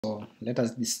So let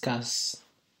us discuss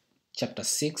chapter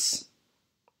 6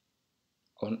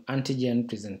 on antigen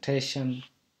presentation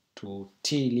to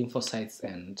T lymphocytes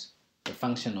and the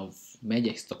function of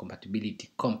major histocompatibility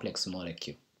complex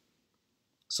molecule.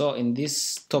 So in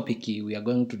this topic we are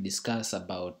going to discuss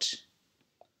about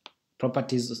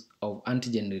properties of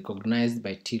antigen recognized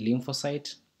by T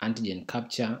lymphocyte, antigen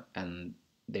capture, and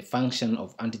the function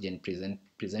of antigen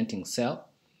presenting cell,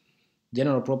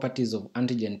 general properties of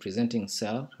antigen presenting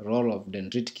cell, role of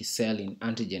dendritic cell in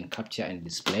antigen capture and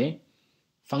display,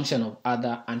 function of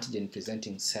other antigen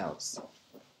presenting cells.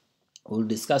 We'll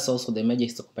discuss also the major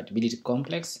histocompatibility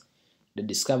complex, the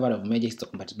discovery of major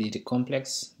histocompatibility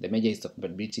complex, the major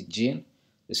histocompatibility gene,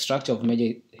 the structure of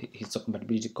major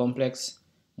histocompatibility complex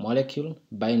molecule,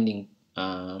 binding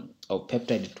of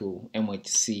peptide to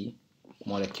MHC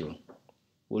molecule.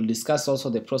 We'll discuss also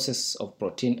the process of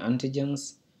protein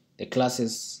antigens, the class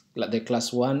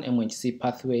 1 MHC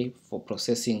pathway for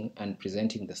processing and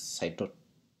presenting the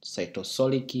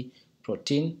cytosolic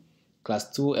protein, class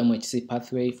 2 MHC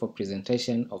pathway for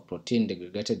presentation of protein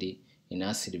degraded in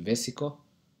acid vesicle,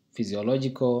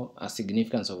 physiological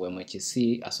significance of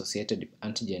MHC associated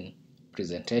antigen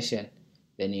presentation.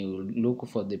 Then you will look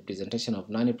for the presentation of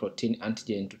non-protein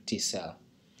antigen to T cell.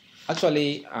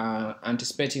 Actually,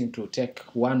 anticipating to take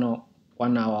 1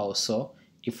 hour or so.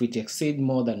 If it exceeds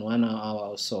more than 1 hour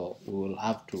or so, we will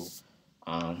have to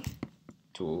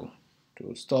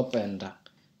stop and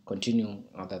continue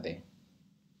another day.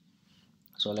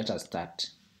 So let us start.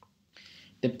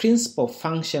 The principal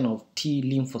function of T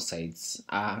lymphocytes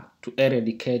are to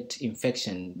eradicate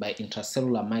infection by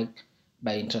intracellular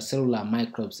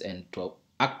microbes and to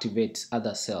activate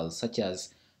other cells such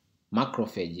as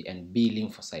macrophage and B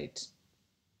lymphocytes.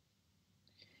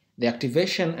 The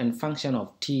activation and function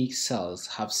of T cells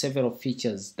have several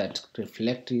features that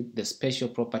reflect the special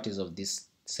properties of these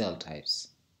cell types.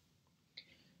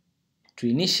 To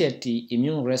initiate the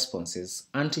immune responses,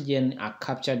 antigen are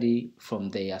captured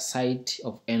from their site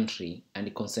of entry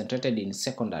and concentrated in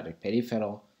secondary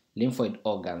peripheral lymphoid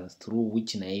organs through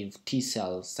which naive T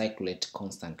cells circulate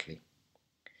constantly.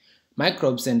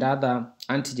 Microbes and other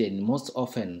antigen most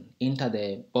often enter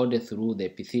the body through the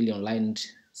epithelium-lined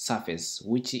surface,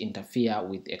 which interferes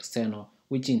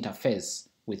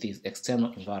with its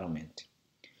external environment.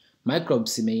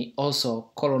 Microbes may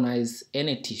also colonize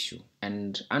any tissue,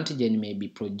 and antigen may be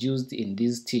produced in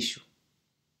this tissue.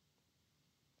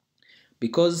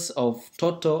 Because the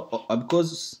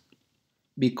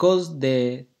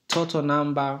total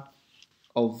number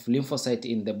of lymphocytes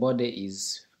in the body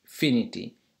is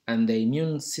finite, and the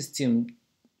immune system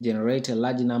generates a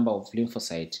large number of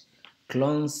lymphocytes,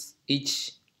 clones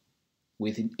each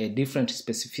with a different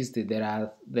specificity. There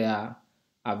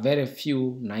are very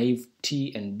few naive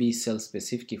T and B cells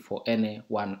specific for any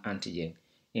one antigen,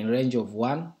 in range of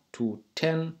 1 to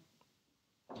 10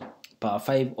 power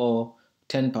 5 or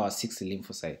 10 power 6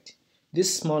 lymphocytes.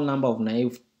 This small number of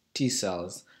naive T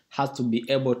cells has to be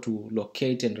able to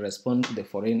locate and respond to the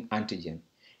foreign antigen.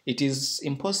 It is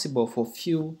impossible for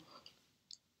few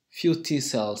T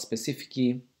cells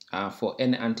specific for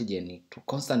any antigen to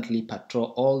constantly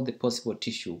patrol all the possible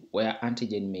tissue where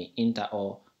antigen may enter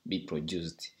or be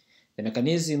produced. The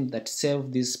mechanism that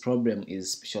solves this problem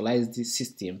is specialized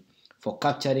system for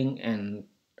capturing an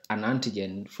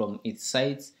antigen from its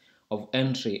sites of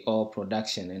entry or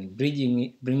production and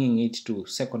bringing it to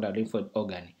secondary lymphoid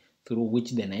organ through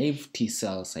which the naive T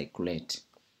cells circulate.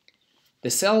 The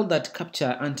cells that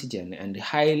capture antigen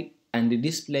and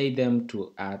display them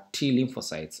to T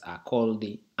lymphocytes are called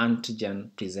the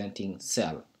antigen presenting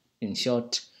cell, in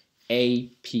short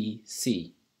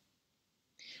APC.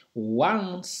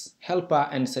 Once helper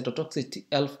and cytotoxic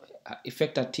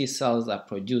effector T cells are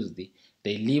produced,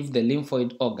 they leave the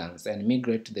lymphoid organs and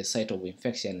migrate to the site of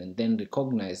infection and then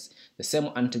recognize the same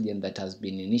antigen that has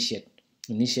been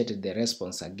initiated the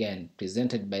response again,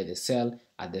 presented by the cell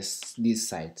at these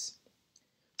sites.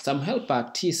 Some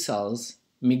helper T cells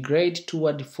migrate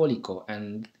toward the follicle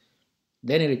and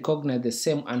then recognize the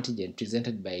same antigen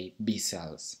presented by B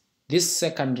cells. This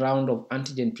second round of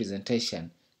antigen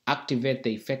presentation activates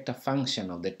the effector function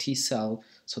of the T cell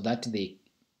so that they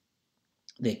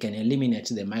can eliminate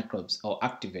the microbes or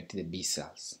activate the B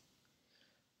cells.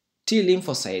 T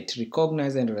lymphocytes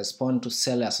recognize and respond to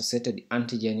cell-associated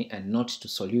antigen and not to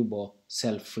soluble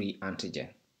cell-free antigen.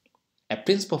 A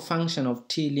principal function of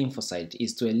T lymphocyte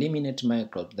is to eliminate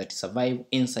microbes that survive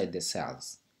inside the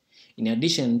cells. In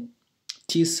addition,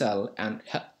 T cell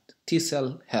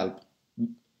help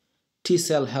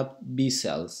B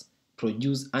cells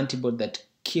produce antibody that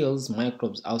kills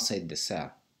microbes outside the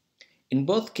cell. In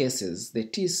both cases, the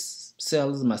T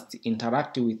cells must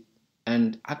interact with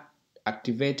and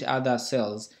activate other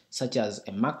cells such as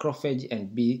a macrophage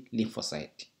and B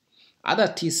lymphocyte. Other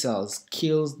T cells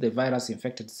kills the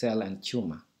virus-infected cell and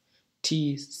tumor.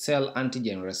 T cell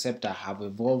antigen receptor have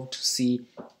evolved to see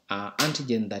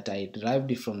antigen that are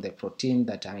derived from the protein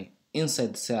that are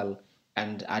inside the cell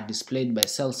and are displayed by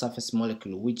cell surface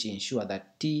molecule, which ensure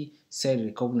that T cell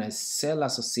recognize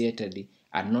cell-associated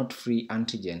and not free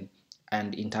antigen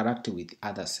and interact with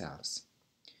other cells.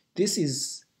 This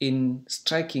is in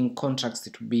striking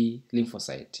contrast to B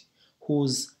lymphocyte,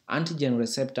 whose antigen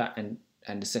receptor and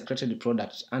secretory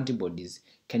product antibodies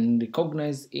can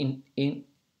recognize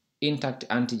intact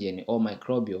antigen or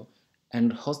microbial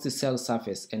and host cell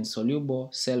surface and soluble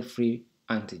cell-free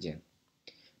antigen.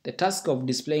 The task of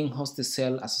displaying host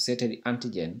cell-associated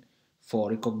antigen for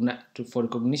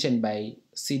recognition by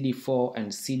CD4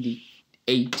 and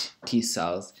CD8 T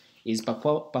cells is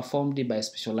performed by a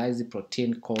specialized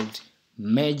protein called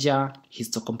major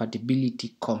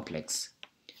histocompatibility complex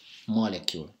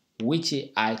molecule, which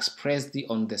are expressed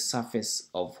on the surface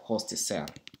of host cell.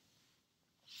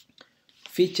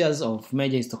 Features of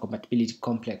major histocompatibility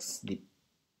complex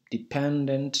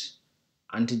dependent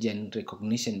antigen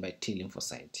recognition by T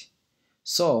lymphocyte.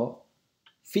 So,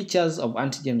 features of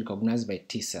antigen recognized by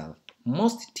T cell.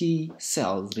 Most T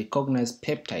cells recognize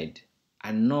peptide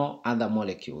and no other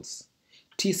molecules.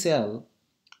 T cell,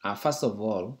 first of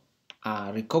all,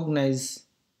 recognize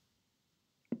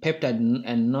peptide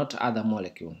and not other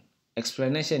molecule.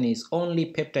 Explanation is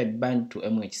only peptide bind to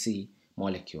MHC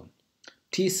molecule.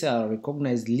 T cell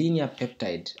recognize linear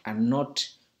peptide and not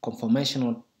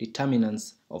conformational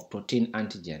determinants of protein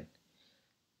antigen.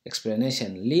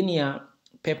 Explanation: linear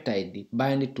peptide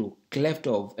bind to cleft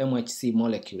of MHC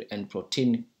molecule and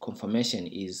protein conformation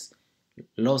is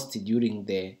lost during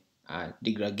the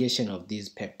degradation of these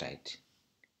peptide.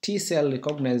 T cell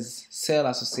recognize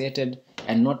cell-associated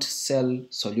and not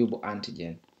cell-soluble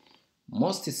antigen.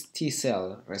 Most T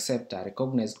cell receptor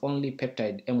recognize only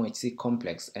peptide MHC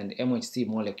complex and MHC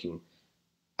molecule,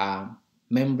 a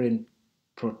membrane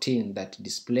protein that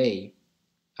display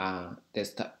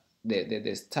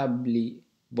the stably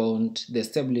bound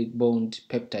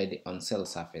peptide on cell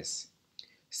surface.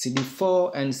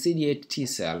 CD4 and CD8 T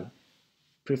cell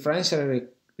preferentially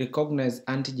recognize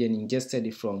antigen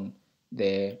ingested from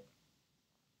the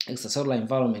extracellular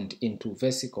environment into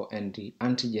vesicle and the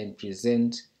antigen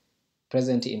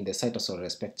present in the cytosol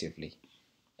respectively.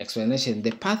 Explanation: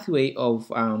 the pathway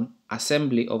of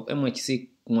assembly of MHC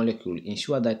molecule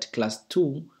ensure that class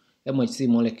 2 MHC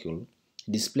molecule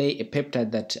display a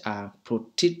peptide that are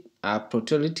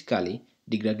proteolytically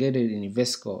degraded in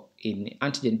vesicle in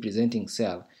antigen presenting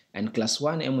cell, and class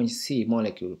 1 MHC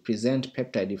molecule present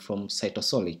peptide from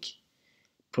cytosolic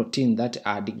protein that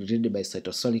are degraded by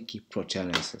cytosolic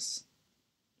proteinases.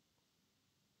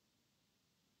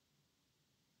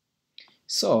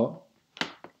 So,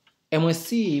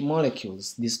 MHC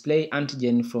molecules display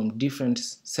antigen from different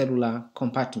cellular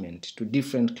compartments to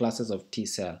different classes of T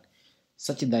cell,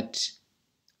 such that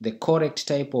the correct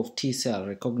type of T cell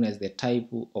recognizes the type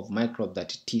of microbe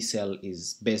that T cell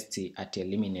is best at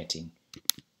eliminating.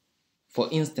 For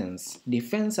instance,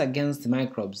 defense against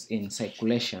microbes in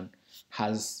circulation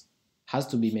has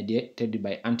to be mediated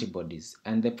by antibodies,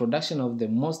 and the production of the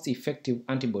most effective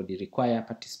antibody requires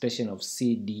participation of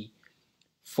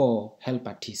CD4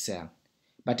 helper T cell.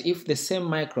 But if the same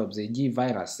microbes, e.g.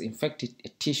 virus, infect a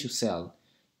tissue cell,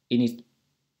 it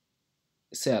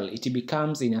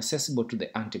becomes inaccessible to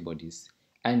the antibodies,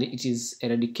 and its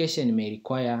eradication may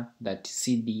require that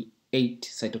CD8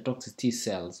 cytotoxic T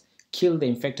cells kill the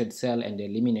infected cell and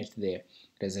eliminate the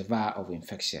reservoir of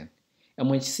infection.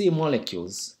 MHC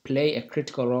molecules play a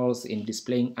critical role in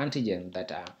displaying antigen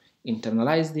that are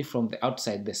internalized from the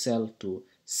outside the cell to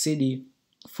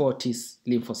CD4 T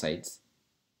lymphocytes,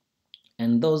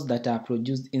 and those that are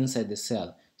produced inside the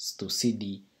cell to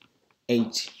CD8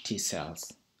 T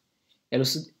cells.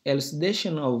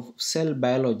 Elucidation of cell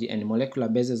biology and molecular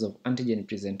basis of antigen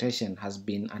presentation has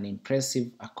been an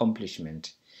impressive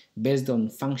accomplishment based on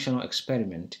functional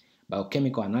experiment,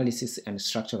 biochemical analysis, and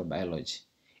structural biology.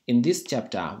 In this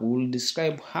chapter, we will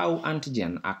describe how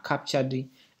antigen are captured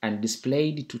and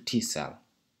displayed to T cell.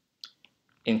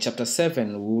 In chapter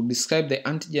 7, we will describe the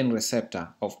antigen receptor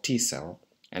of T cell,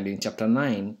 and in chapter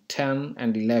 9, 10,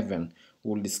 and 11, we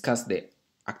will discuss the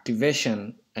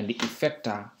activation and the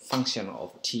effector function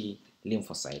of T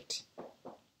lymphocyte.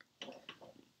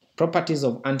 Properties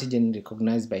of antigen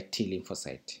recognized by T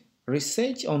lymphocyte.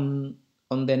 Research on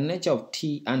the nature of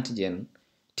T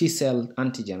cell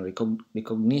antigen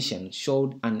recognition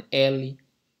showed an early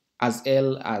as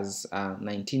early as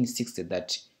 1960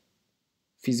 that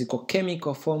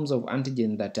physicochemical forms of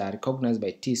antigen that are recognized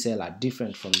by T cell are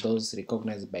different from those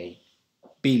recognized by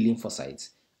B lymphocytes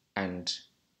and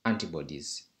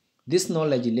antibodies. This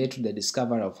knowledge led to the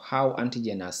discovery of how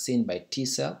antigen are seen by T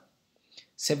cell.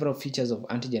 Several features of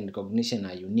antigen recognition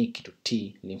are unique to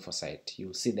T lymphocyte.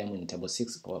 You'll see them in table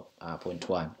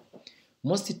 6.1.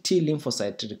 Most T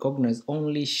lymphocytes recognize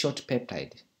only short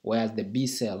peptide, whereas the B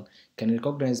cell can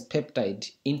recognize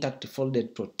peptide, intact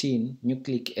folded protein,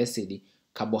 nucleic acid,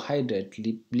 carbohydrate,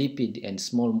 lipid, and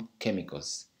small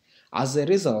chemicals. As a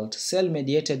result, T cell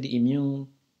mediated immune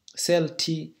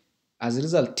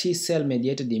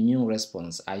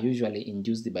response are usually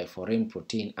induced by foreign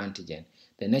protein antigen,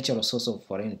 the natural source of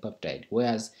foreign peptide,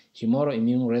 whereas humoral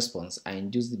immune response are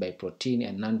induced by protein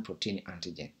and non-protein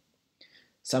antigen.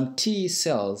 Some T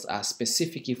cells are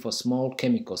specific for small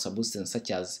chemical substances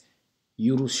such as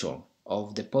urushiol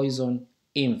of the poison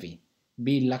envy,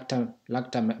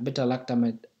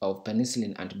 beta-lactamate of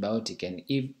penicillin antibiotic, and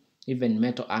even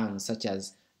metal ions such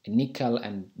as nickel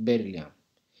and beryllium.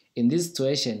 In this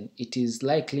situation, it is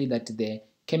likely that the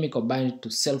chemical binds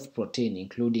to self-protein,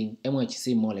 including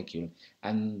MHC molecule,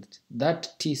 and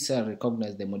that T cell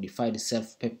recognizes the modified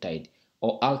self-peptide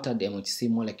or altered MHC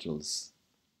molecules.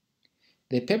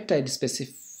 The peptide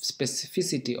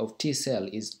specificity of T cell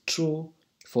is true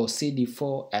for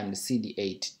CD4 and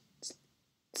CD8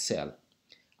 cell.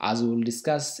 As we will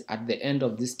discuss at the end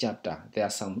of this chapter, there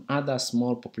are some other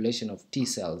small population of T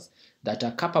cells that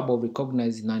are capable of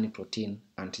recognizing non-protein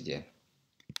antigen.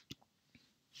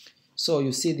 So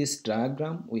you see this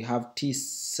diagram, we have T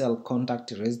cell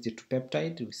contact residue to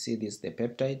peptide. We see this, the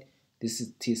peptide. This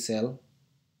is T cell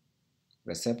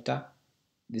receptor.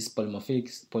 This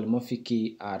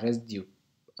polymorphic residue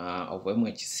of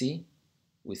MHC.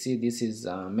 We see this is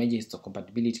major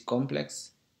histocompatibility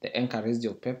complex, the anchor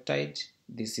residue of peptide.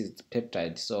 This is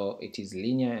peptide, so it is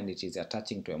linear and it is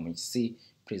attaching to MHC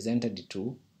presented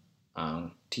to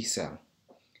T cell.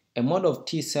 A mode of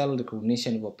T cell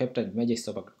recognition of a peptide major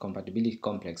histocompatibility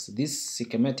complex. This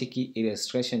schematic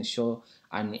illustration shows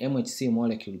an MHC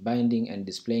molecule binding and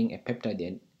displaying a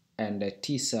peptide and a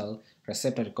T cell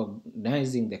receptor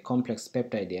recognizing the complex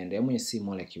peptide and MHC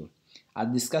molecule. As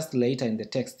discussed later in the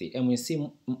text, the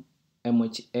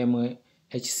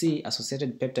MHC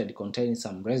associated peptide contains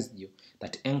some residue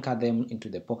that anchor them into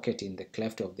the pocket in the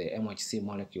cleft of the MHC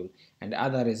molecule and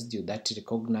other residue that is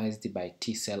recognized by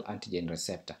T cell antigen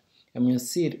receptor.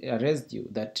 MHC residue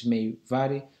that may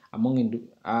vary among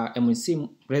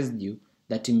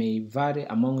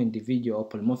individual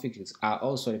polymorphics are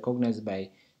also recognized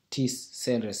by T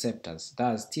cell receptors.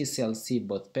 Thus, T cells see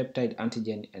both peptide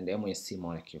antigen and MHC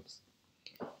molecules.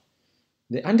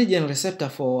 The antigen receptor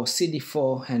for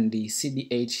CD4 and the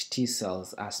CD8 T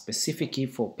cells are specific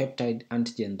for peptide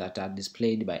antigen that are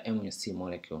displayed by MHC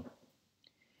molecule.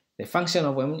 The function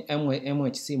of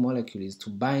MHC molecule is to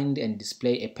bind and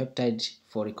display a peptide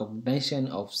for recognition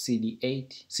of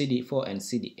CD4 and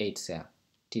CD8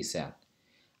 T cell.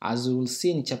 As we will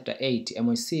see in chapter 8,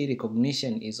 MHC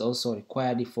recognition is also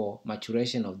required for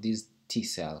maturation of these T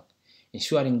cell,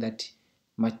 ensuring that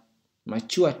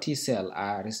mature T cells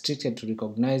are restricted to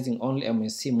recognizing only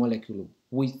MHC molecule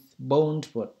with bound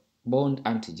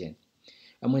antigen.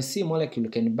 MHC molecule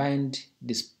can bind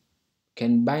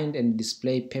and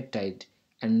display peptide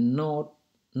and no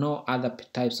other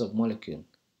types of molecule.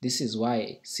 This is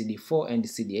why CD4 and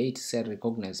CD8 cell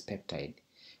recognize peptide.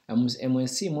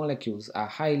 MHC molecules are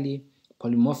highly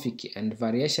polymorphic, and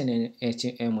variation in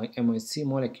MHC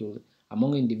molecule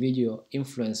among individuals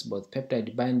influence both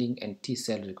peptide binding and T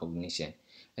cell recognition.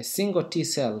 A single T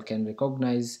cell can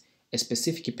recognize a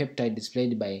specific peptide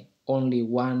displayed by only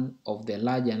one of the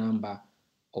larger number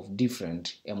of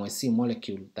different MHC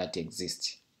molecules that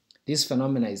exist. This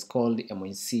phenomenon is called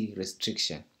MHC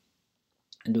restriction,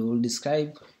 and we will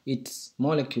describe its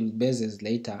molecule bases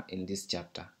later in this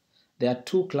chapter. There are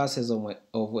two classes of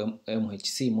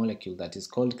MHC molecule, that is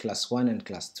called class 1 and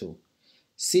class 2.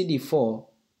 CD4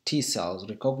 T cells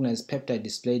recognize peptide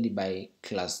displayed by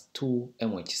class 2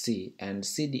 MHC, and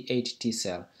CD8 T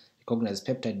cell recognize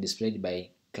peptide displayed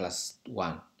by class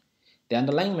 1. The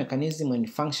underlying mechanism and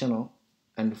functional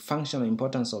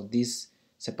importance of this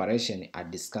separation are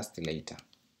discussed later.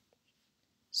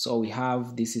 So we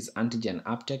have, this is antigen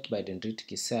uptake by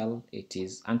dendritic cell. It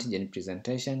is antigen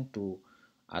presentation to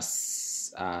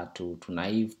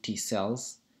naive T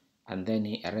cells, and then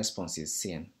a response is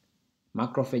seen.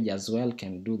 Macrophage as well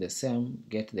can do the same,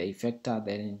 get the effector,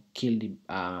 then kill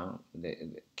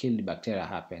the bacteria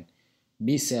happen.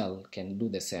 B cell can do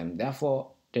the same.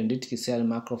 Therefore, dendritic cell,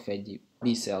 macrophage,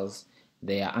 B cells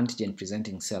they are antigen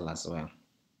presenting cell as well.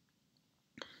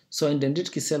 So in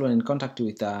dendritic cell, when in contact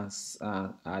with a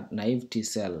naive T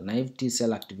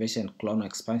cell activation, clonal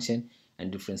expansion,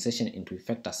 and differentiation into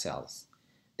effector cells.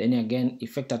 Then again,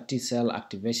 effector T cell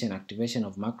activation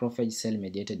of macrophage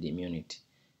cell-mediated immunity.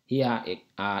 Here,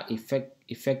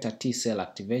 effector T cell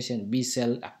activation, B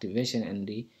cell activation, and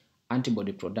the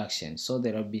antibody production. So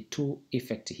there will be two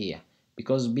effects here.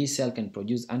 Because B cell can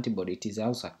produce antibody, it is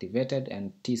also activated,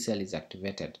 and T cell is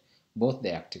activated. Both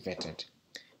they are activated.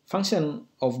 Function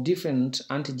of different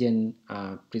antigen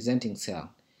presenting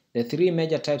cell. The three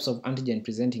major types of antigen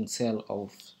presenting cell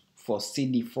for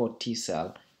CD4 T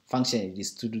cell function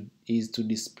is to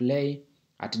display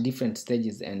at different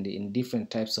stages and in different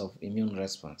types of immune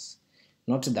response.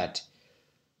 Note that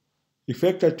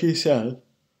effector T cell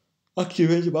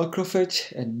activates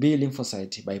macrophage and B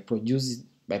lymphocyte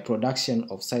by production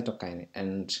of cytokine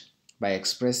and by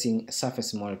expressing a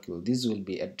surface molecule. This will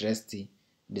be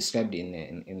described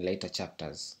in later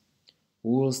chapters.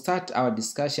 We will start our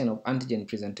discussion of antigen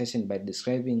presentation by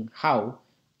describing how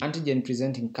antigen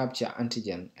presenting capture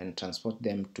antigen and transport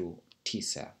them to T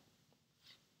cell.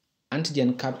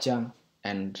 Antigen capture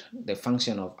and the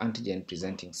function of antigen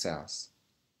presenting cells.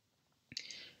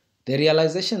 The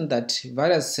realization that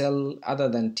various cells other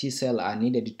than T cell are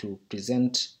needed to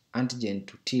present antigen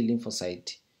to T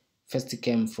lymphocyte first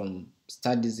came from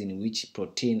studies in which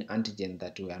protein antigen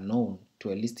that were known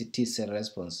to elicit T cell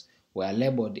response were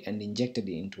labeled and injected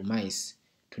into mice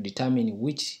to determine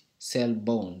which cell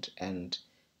bound and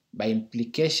by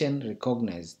implication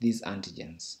recognize these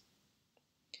antigens.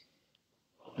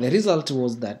 The result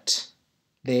was that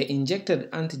the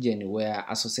injected antigen were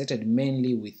associated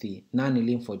mainly with the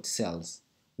non-lymphoid cells,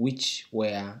 which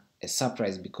were a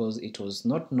surprise because it was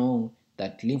not known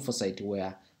that lymphocytes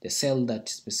were the cell that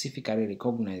specifically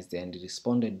recognized and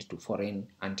responded to foreign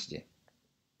antigen.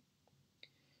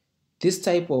 This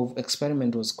type of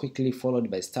experiment was quickly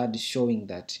followed by studies showing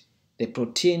that the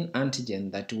protein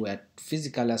antigen that were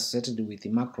physically associated with the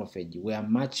macrophage were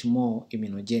much more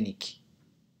immunogenic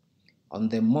on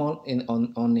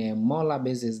a molar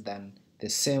basis than the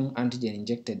same antigen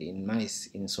injected in mice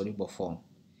in soluble form.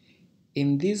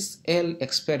 In this L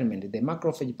experiment, the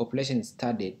macrophage population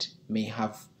studied may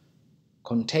have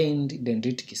contained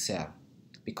dendritic cell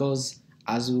because,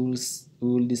 as we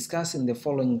will discuss in the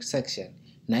following section,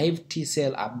 naive T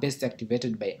cell are best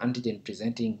activated by antigen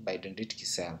presenting by dendritic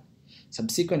cell.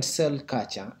 Subsequent cell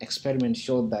culture experiments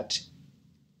showed that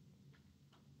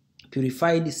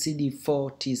purified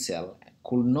CD4 T cell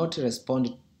could not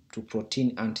respond to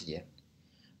protein antigen,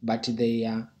 but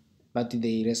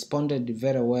they responded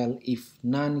very well if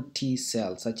non-T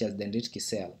cells such as dendritic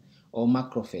cell or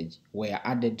macrophage were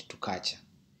added to culture.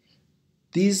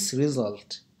 This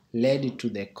result led to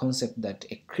the concept that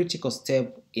a critical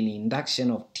step in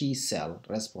induction of T cell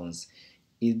response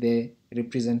is the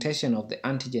representation of the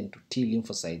antigen to T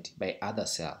lymphocyte by other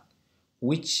cells,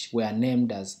 which were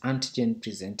named as antigen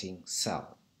presenting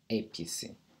cell,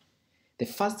 APC. The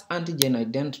first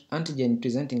antigen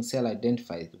presenting cell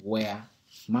identified were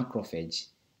macrophage,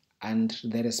 and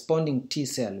the responding T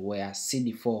cell were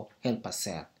CD4 helper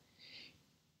cell.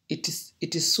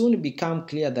 It is soon become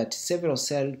clear that several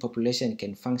cell populations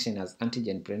can function as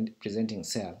antigen presenting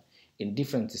cell in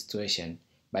different situations.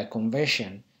 By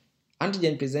conversion,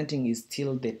 antigen presenting is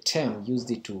still the term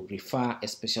used to refer a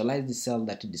specialized cell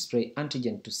that displays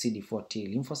antigen to CD4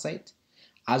 T lymphocyte.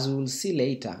 As we will see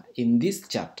later in this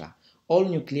chapter, all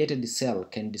nucleated cells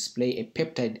can display a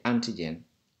peptide antigen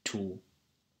to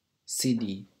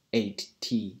CD8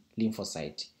 T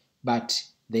lymphocyte, but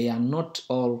they are not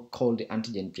all called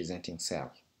antigen presenting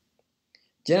cell.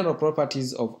 General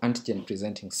properties of antigen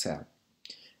presenting cell.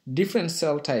 Different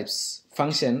cell types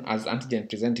function as antigen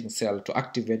presenting cell to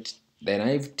activate the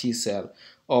naive T cell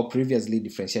or previously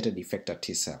differentiated effector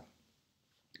T cell.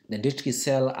 Dendritic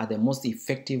cells are the most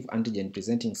effective antigen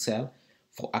presenting cell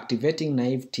for activating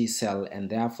naive T cell and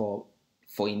therefore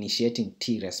for initiating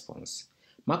T response.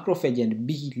 Macrophage and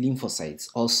B lymphocytes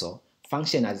also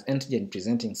function as antigen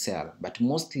presenting cell, but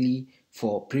mostly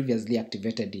for previously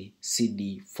activated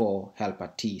CD4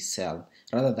 helper T cell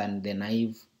rather than the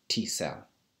naive T cell.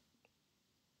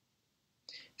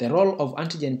 The role of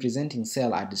antigen presenting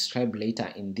cell are described later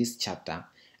in this chapter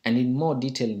and in more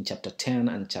detail in chapter 10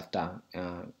 and chapter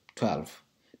 12.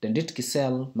 Dendritic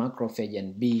cell, macrophage,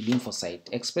 and B lymphocyte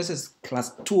expresses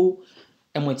class 2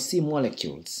 MHC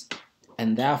molecules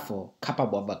and therefore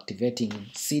capable of activating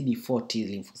CD4 T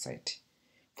lymphocyte.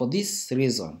 For this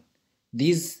reason,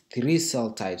 these three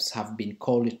cell types have been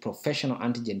called professional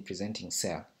antigen presenting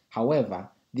cell. However,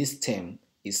 this term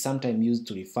is sometimes used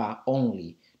to refer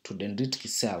only to dendritic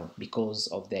cell because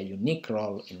of their unique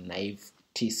role in naive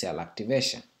T cell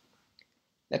activation.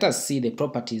 Let us see the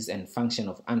properties and function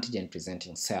of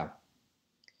antigen-presenting cell.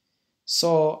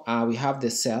 So we have the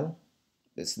cell.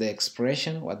 That's the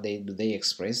expression. What do they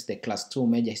express? The class 2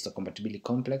 major histocompatibility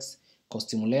complex,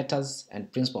 co-stimulators,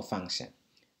 and principal function.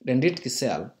 Dendritic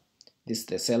cell, this is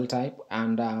the cell type,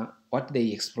 and what they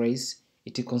express,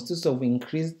 it consists of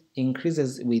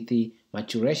increases with the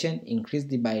maturation,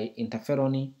 increased by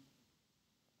interferon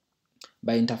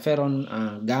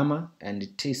gamma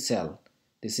and T cell.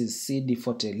 This is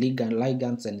CD40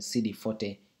 ligands and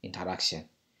CD40 interaction.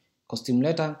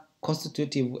 Co-stimulator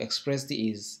constitutive expressed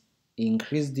is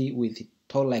increased with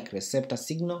toll-like receptor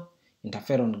signal,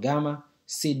 interferon gamma,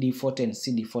 CD40 and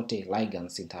CD40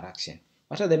 ligands interaction.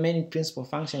 What are the main principal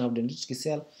functions of the dendritic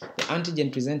cell? The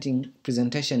antigen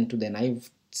presentation to the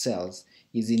naive cells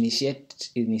is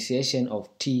initiation of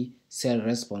T cell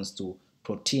response to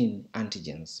protein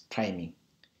antigens, priming.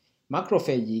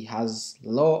 Macrophage has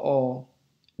low or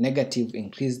negative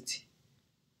increased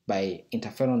by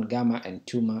interferon gamma and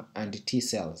tumor and T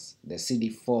cells, the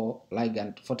CD4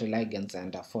 ligand, 40 ligands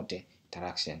and 40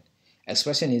 interaction.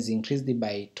 Expression is increased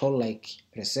by toll-like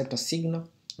receptor signal,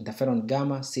 interferon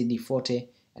gamma, CD40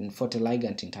 and 40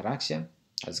 ligand interaction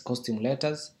as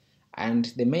co-stimulators,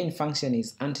 and the main function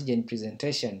is antigen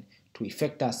presentation to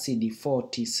effector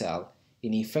CD4 T cell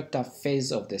in effector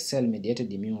phase of the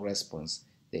cell-mediated immune response,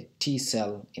 the T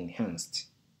cell enhanced.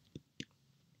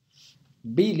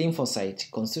 B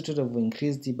lymphocyte constitutive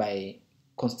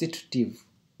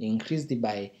increased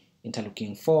by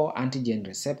interleukin 4 antigen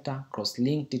receptor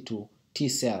cross-linked to T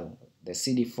cell, the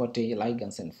CD40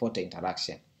 ligands and 40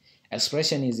 interaction.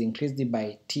 Expression is increased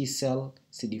by T cell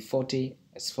CD40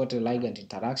 S40 ligand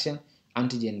interaction,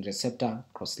 antigen receptor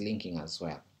cross-linking as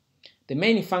well. The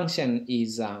main function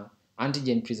is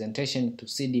antigen presentation to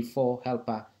CD4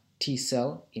 helper T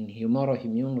cell in humoral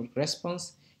immune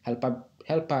response,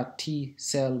 helper T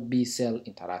cell B cell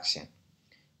interaction.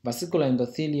 Vesicular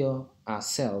endothelial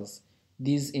cells,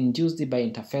 these induced by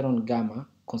interferon gamma,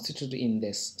 constituted in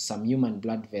the subhuman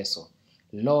blood vessel,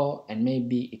 low and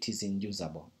maybe it is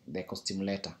inducible, the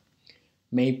co-stimulator.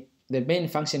 The main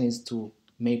function is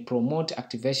may promote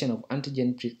activation of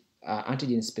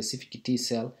antigen specific T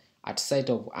cell at site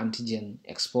of antigen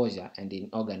exposure and in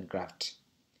organ graft.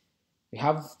 We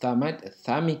have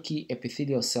thermic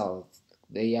epithelial cells.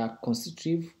 They are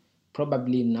constitutive,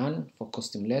 probably none for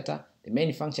co-stimulator. The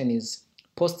main function is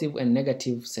positive and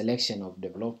negative selection of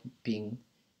developing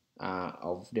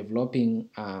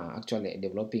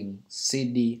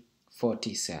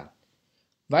CD4 cell.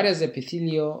 Various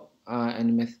epithelial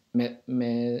and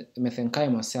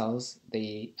mesenchymal cells,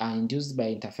 they are induced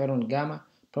by interferon gamma,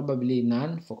 probably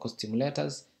none for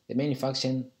co-stimulators. The main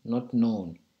function not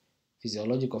known.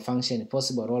 Physiological function,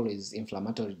 possible role is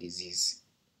inflammatory disease.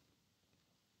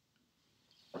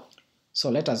 So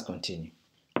let us continue.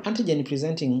 Antigen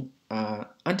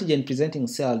presenting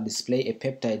cell display a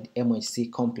peptide MHC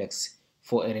complex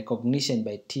for a recognition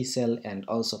by T cell and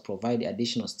also provide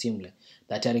additional stimuli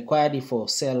that are required for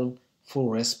cell full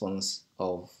response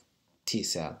of T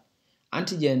cell.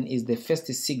 Antigen is the first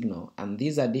signal, and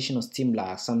these additional stimuli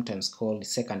are sometimes called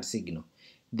second signal.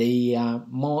 They are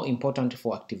more important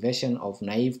for activation of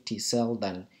naive T cell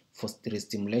than for the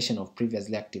stimulation of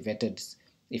previously activated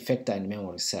effector and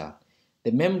memory cell.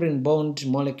 The membrane-bound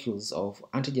molecules of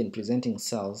antigen-presenting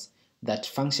cells that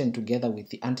function together with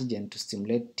the antigen to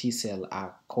stimulate T cell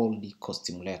are called the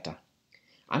co-stimulator.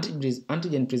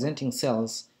 Antigen-presenting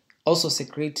cells also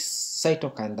secrete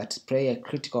cytokines that play a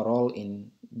critical role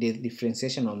in the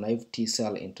differentiation of naive T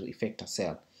cell into effector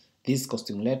cell. These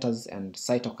co-stimulators and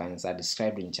cytokines are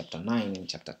described in Chapter 9 and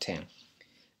Chapter 10.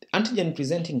 The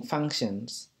antigen-presenting function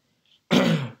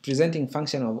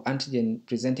of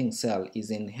antigen-presenting cell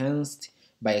is enhanced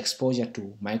by exposure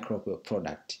to microbial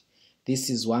product. This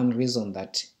is one reason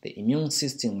that the immune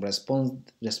system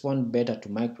responds better to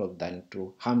microbes than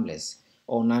to harmless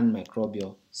or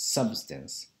non-microbial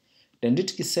substance.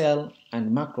 Dendritic cell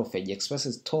and macrophage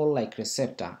expresses toll-like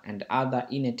receptor and other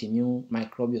innate immune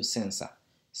microbial sensor,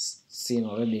 seen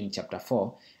already in Chapter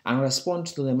 4, and respond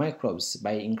to the microbes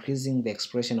by increasing the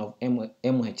expression of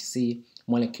MHC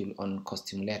molecule on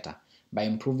co-stimulator, by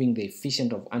improving the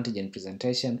efficiency of antigen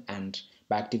presentation, and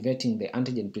by activating the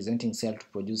antigen presenting cell to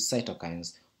produce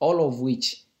cytokines, all of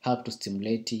which help to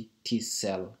stimulate T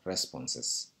cell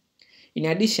responses. In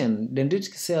addition,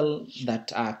 dendritic cells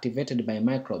that are activated by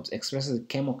microbes expresses a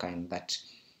chemokine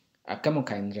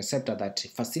receptor that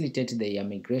facilitates their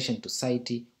migration to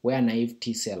site where naive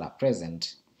T cells are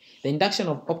present. The induction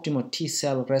of optimal T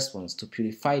cell response to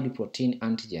purified protein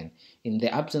antigen in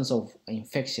the absence of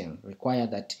infection requires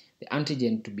that the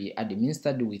antigen to be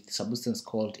administered with substance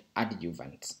called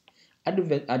adjuvants.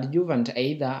 Adjuvant are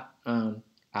either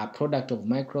a product of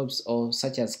microbes or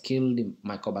such as killed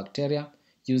mycobacteria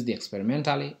used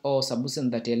experimentally, or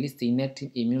substance that elicit innate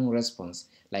immune response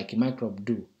like microbe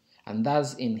do, and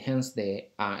thus enhance the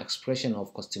expression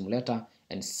of costimulator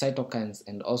and cytokines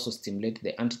and also stimulate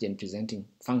the antigen presenting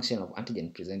function of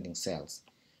antigen presenting cells.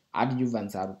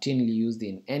 Adjuvants are routinely used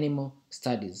in animal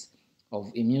studies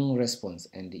of immune response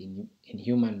and in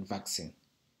human vaccine.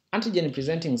 Antigen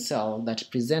presenting cells that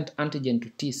present antigen to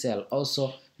T cell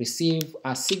also receive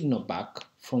a signal back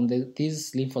from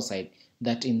these lymphocytes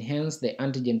that enhance the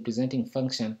antigen presenting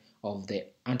function of the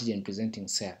antigen presenting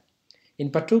cell.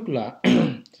 In particular,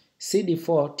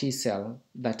 CD4 T cells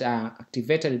that are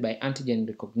activated by antigen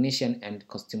recognition and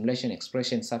costimulation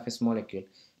expression surface molecule,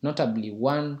 notably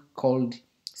one called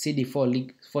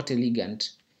CD4 40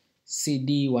 ligand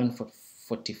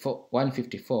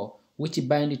CD154, which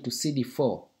bind to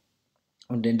CD4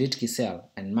 on dendritic cell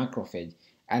and macrophage,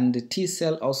 and the T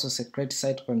cell also secrete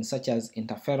cytokines such as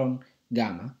interferon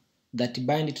gamma that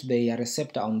bind to the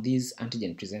receptor on these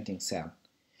antigen presenting cell.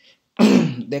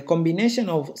 The combination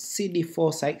of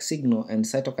CD4 signal and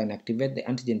cytokine activate the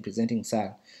antigen presenting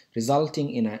cell,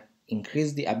 resulting in an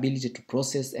increased ability to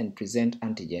process and present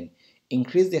antigen,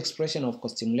 increase the expression of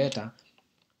costimulators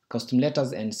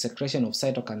and secretion of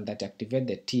cytokine that activate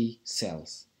the T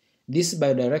cells. This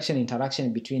bidirectional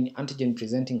interaction between antigen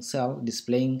presenting cell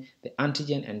displaying the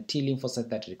antigen and T lymphocytes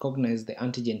that recognize the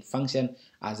antigen function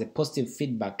as a positive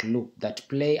feedback loop that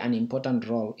play an important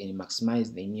role in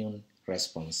maximizing the immune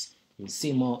response. We'll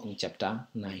see more in chapter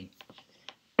 9.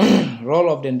 Role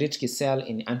of dendritic cell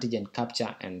in antigen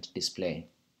capture and display.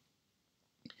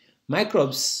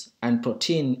 Microbes and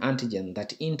protein antigen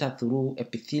that enter through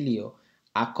epithelial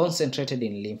are concentrated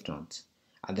in lymph nodes,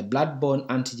 and the blood-borne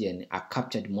antigen are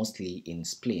captured mostly in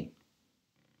spleen.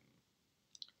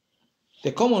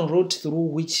 The common route through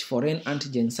which foreign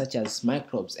antigens such as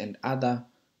microbes and other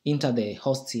enter the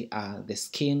host are the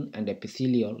skin and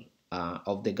epithelial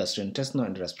of the gastrointestinal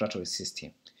and respiratory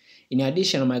system. In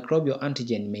addition, microbial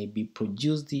antigen may be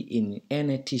produced in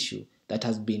any tissue that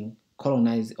has been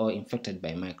colonized or infected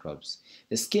by microbes.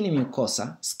 The skin,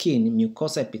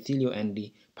 mucosa epithelial, and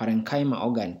the parenchyma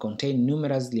organ contain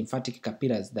numerous lymphatic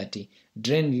capillaries that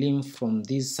drain lymph from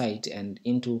these sites and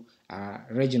into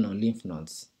regional lymph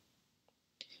nodes.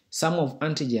 Some of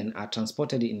antigen are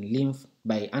transported in lymph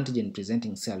by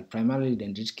antigen-presenting cell, primarily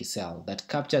dendritic cell, that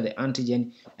capture the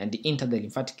antigen and enter the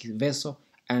lymphatic vessel,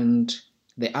 and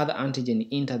the other antigen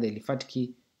enter the lymphatic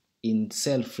in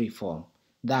cell-free form.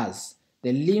 Thus,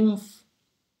 the lymph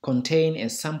contain a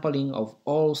sampling of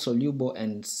all soluble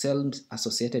and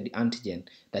cell-associated antigen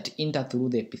that enter through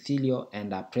the epithelial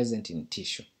and are present in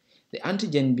tissue. The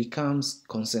antigen becomes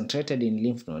concentrated in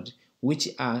lymph nodes, which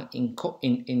are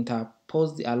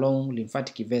interposed along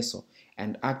lymphatic vessel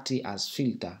and act as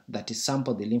filter that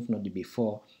sample the lymph node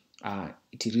before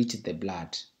it reaches the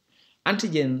blood.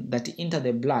 Antigen that enter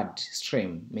the blood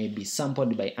stream may be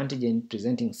sampled by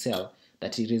antigen-presenting cell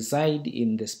that reside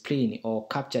in the spleen or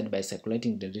captured by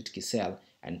circulating dendritic cell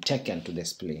and taken to the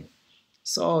spleen.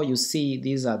 So you see,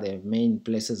 these are the main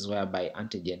places whereby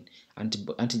antigen are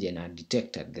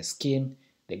detected: the skin,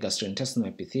 the gastrointestinal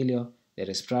epithelial, the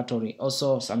respiratory.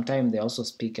 Also, sometimes they also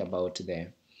speak about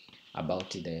the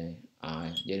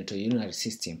genitourinary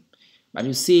system. But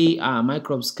you see,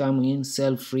 microbes come in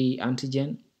cell-free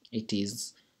antigen.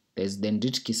 There's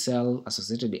dendritic cell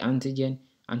associated antigen.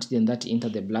 Antigen that enter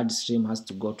the bloodstream has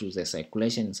to go to the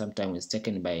circulation. Sometimes it's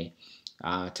taken by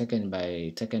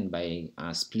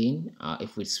spleen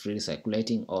if it's freely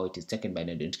circulating, or it is taken by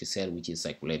the dendritic cell which is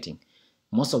circulating.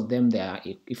 Most of them,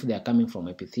 if they are coming from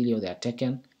epithelial, they are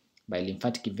taken by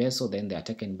lymphatic vessel, then they are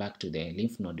taken back to the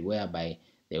lymph node, whereby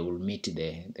they will meet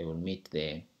the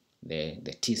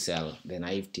T cell, the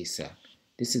naive T cell.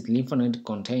 This is lymph node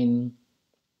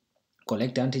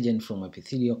collect antigen from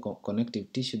epithelial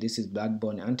connective tissue. This is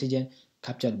blood-borne antigen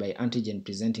captured by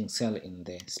antigen-presenting cell in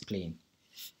the spleen.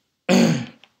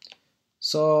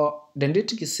 So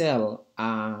dendritic cell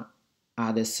are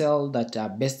the cells that are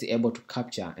best able to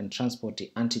capture and transport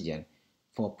the antigen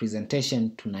for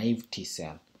presentation to naive T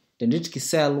cell. Dendritic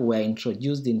cells were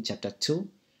introduced in chapter 2,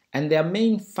 and their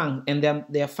main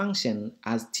their function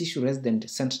as tissue-resident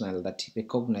sentinel that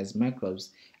recognize microbes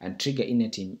and trigger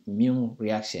innate immune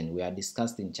reaction were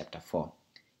discussed in chapter 4.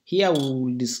 Here we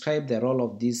will describe the role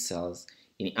of these cells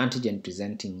in antigen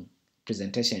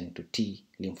presentation to T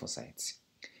lymphocytes.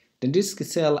 Dendritic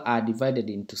cells are divided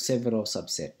into several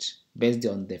subsets based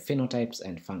on the phenotypes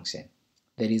and function.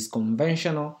 There is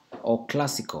conventional or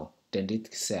classical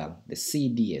dendritic cell, the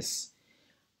CDS,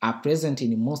 are present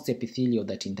in most epithelial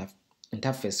that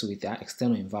interface with the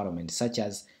external environment, such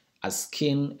as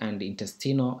skin and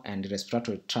intestinal and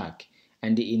respiratory tract,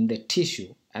 and in the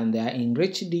tissue, and they are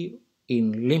enriched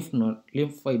in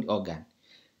lymphoid organ.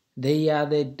 They are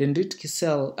the dendritic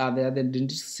cell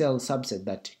subset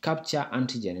that capture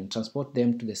antigen and transport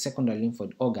them to the secondary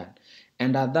lymphoid organ,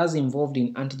 and are thus involved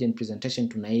in antigen presentation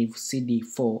to naive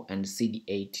CD4 and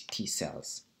CD8 T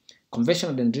cells.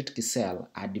 Conventional dendritic cells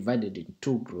are divided in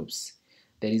two groups.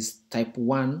 There is type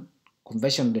 1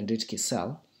 conventional dendritic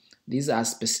cell. These are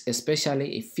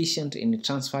especially efficient in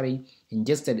transferring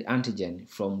ingested antigen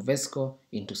from vesicle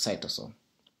into cytosol.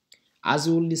 As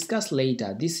we will discuss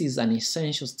later, this is an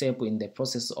essential step in the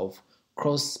process of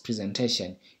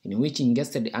cross-presentation, in which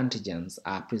ingested antigens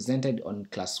are presented on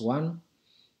class 1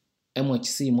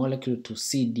 MHC molecule to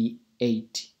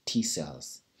CD8 T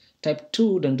cells. Type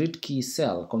 2 dendritic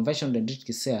cell, conventional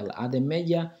dendritic cell, are the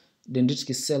major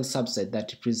dendritic cell subset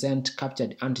that present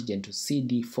captured antigen to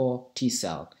CD4 T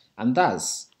cell, and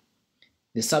thus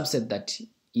the subset that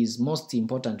is most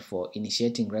important for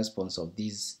initiating response of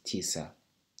these T cell.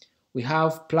 We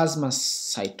have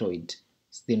plasmacytoid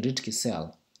dendritic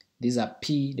cell. These are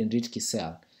P dendritic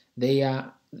cell. They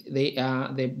are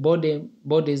the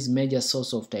body's major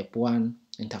source of type 1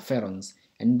 interferons,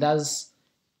 and thus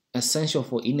essential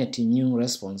for innate immune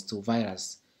response to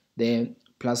virus. The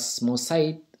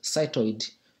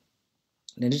plasmacytoid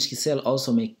dendritic cell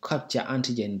also may capture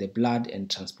antigen in the blood and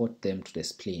transport them to the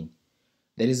spleen.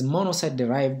 There is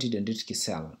monocyte-derived dendritic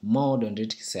cell, MO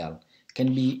dendritic cell,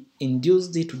 can be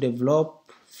induced to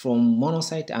develop from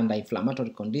monocyte under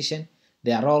inflammatory condition.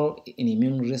 Their role in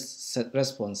immune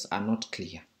response are not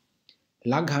clear.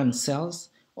 Langerhans cells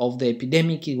of the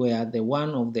epidemic were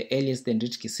one of the earliest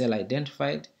dendritic cells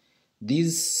identified.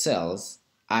 These cells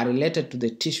are related to the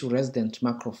tissue-resident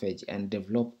macrophage and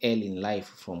develop early in life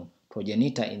from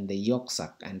progenitor in the yolk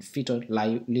sac and fetal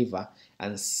liver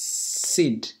and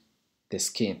seed the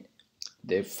skin.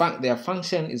 Their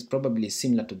function is probably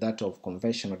similar to that of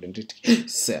conventional dendritic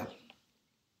cell.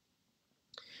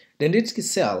 Dendritic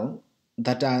cells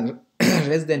that are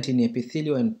resident in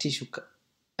epithelial and tissue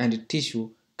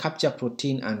capture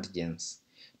protein antigens.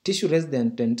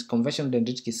 Tissue-resident conventional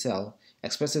dendritic cell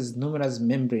expresses numerous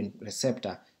membrane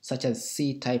receptors such as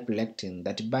C-type lectin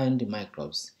that bind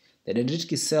microbes. The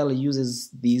dendritic cell uses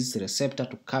these receptors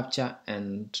to capture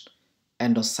and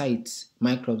endocytes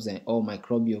microbes or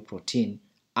microbial protein,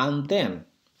 and then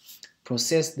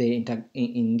process the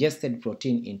ingested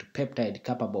protein into peptide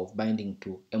capable of binding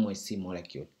to MHC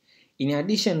molecule. In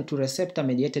addition to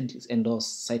receptor-mediated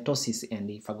endocytosis and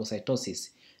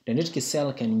phagocytosis, dendritic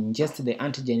cell can ingest the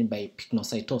antigen by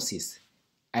pycnocytosis,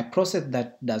 a process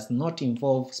that does not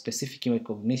involve specific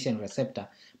recognition receptor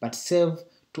but serves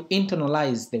to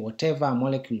internalize the whatever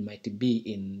molecule might be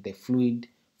in the fluid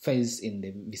phase in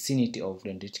the vicinity of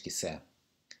dendritic cell.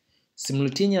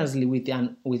 Simultaneously with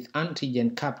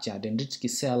antigen capture, dendritic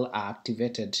cells are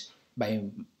activated by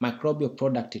microbial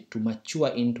product to mature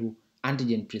into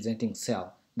antigen-presenting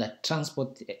cell that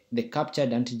transport the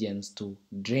captured antigens to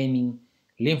draining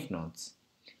lymph nodes.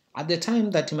 At the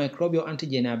time that microbial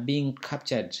antigen are being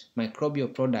captured,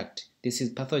 microbial product, this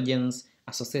is pathogens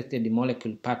associated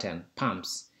molecule pattern,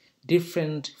 PAMPs,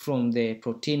 different from the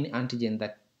protein antigen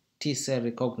that T cell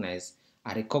recognize,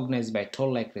 are recognized by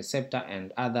toll-like receptor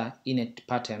and other innate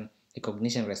pattern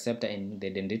recognition receptor in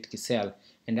the dendritic cell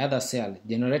and other cell,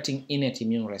 generating innate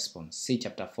immune response. See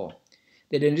chapter 4.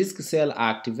 The dendritic cell are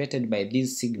activated by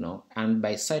this signal and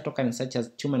by cytokines such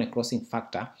as tumor necrosis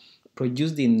factor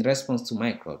produced in response to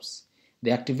microbes.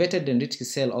 The activated dendritic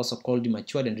cell, also called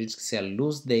mature dendritic cell,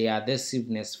 lose their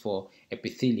adhesiveness for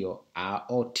epithelial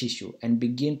or tissue and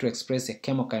begin to express a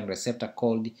chemokine receptor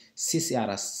called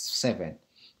CCR7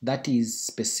 that is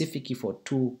specific for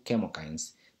two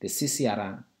chemokines, the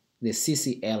CCL19,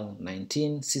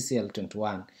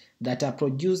 CCL21, that are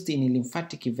produced in a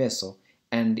lymphatic vessel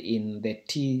and in the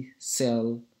T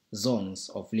cell zones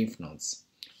of lymph nodes.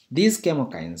 These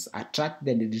chemokines attract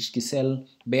the dendritic cell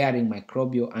bearing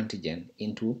microbial antigen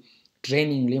into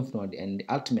draining lymph node and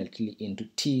ultimately into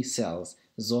T cells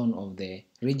zone of the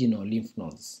regional lymph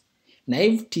nodes.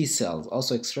 Naive T cells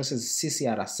also expresses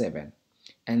CCR7,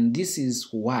 and this is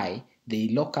why they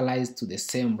localize to the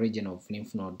same region of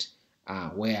lymph node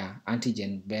where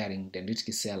antigen bearing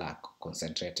dendritic cells are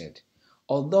concentrated.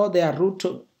 Although their route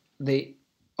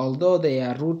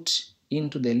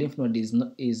into the lymph node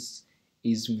is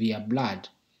via blood,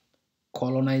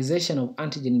 Colonization of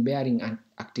antigen-bearing and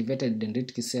activated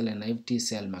dendritic cell and naive T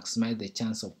cell maximize the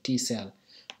chance of T cell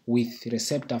with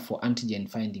receptor for antigen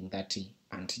finding that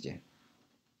antigen.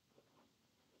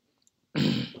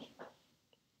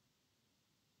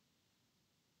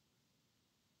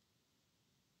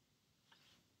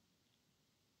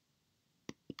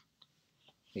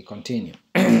 We continue.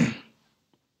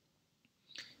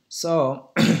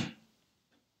 So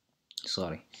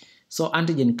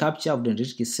antigen capture of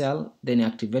dendritic cell, then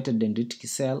activated dendritic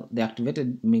cell. The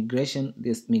activated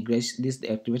this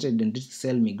activated dendritic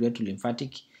cell migrate to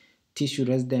lymphatic tissue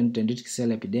resident dendritic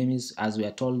cell epidermis, as we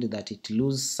are told that it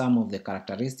loses some of the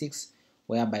characteristics,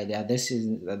 whereby the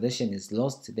adhesion is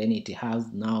lost. Then it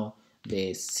has now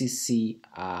the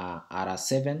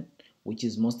CCR7, which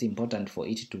is most important for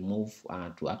it to move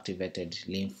to activated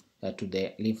lymph to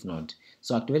the lymph node.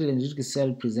 So activated dendritic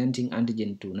cell presenting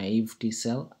antigen to naive T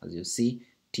cell, as you see,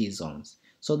 T zones.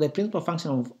 So the principal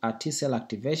function of a T cell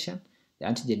activation, the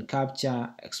antigen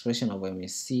capture, expression of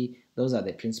MSC, those are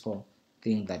the principal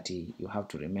things that you have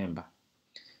to remember.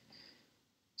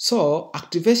 So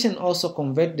activation also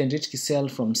converts dendritic cell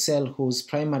from cell whose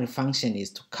primary function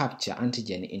is to capture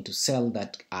antigen into cells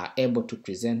that are able to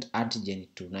present antigen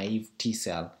to naive T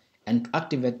cell and to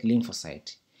activate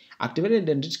lymphocyte. Activated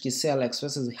dendritic cell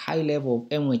expresses a high level of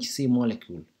MHC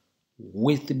molecule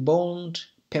with bound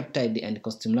peptide and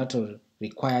costimulatory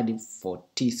required for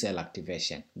T cell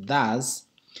activation. Thus,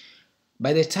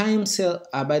 by the time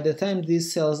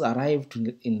these cells arrive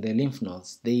in the lymph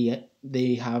nodes,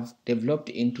 they have developed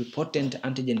into potent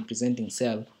antigen-presenting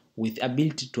cell with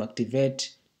ability to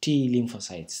activate T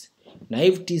lymphocytes.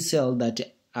 Naive T cells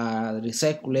that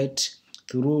recirculate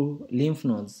through lymph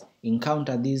nodes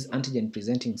encounter these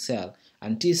antigen-presenting cell,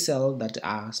 and T cells that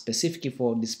are specific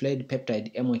for displayed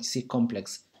peptide MHC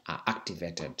complex are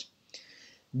activated.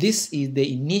 This is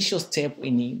the initial step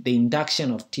in the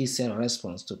induction of T cell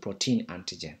response to protein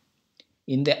antigen.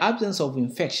 In the absence of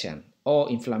infection or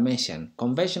inflammation,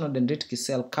 conventional dendritic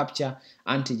cells capture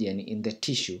antigen in the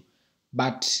tissue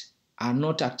but are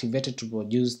not activated to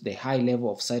produce the high level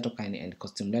of cytokine and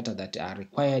costimulator that are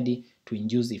required to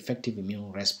induce effective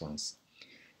immune response.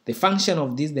 The function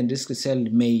of these dendritic cells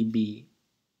may be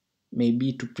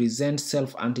to present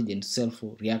self-antigen to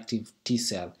self-reactive T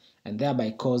cell and thereby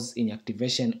cause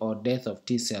inactivation or death of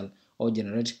T cell or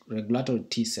generate regulatory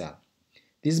T cell.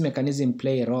 These mechanisms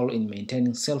play a role in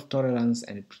maintaining self-tolerance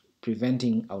and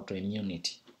preventing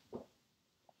autoimmunity.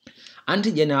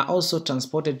 Antigen are also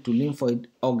transported to lymphoid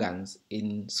organs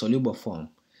in soluble form.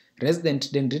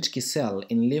 Resident dendritic cell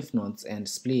in lymph nodes and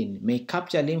spleen may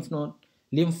capture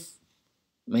lymph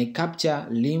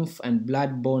and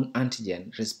blood-borne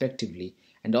antigen respectively,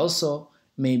 and also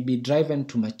may be driven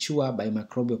to mature by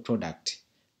microbial product.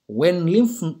 When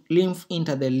lymph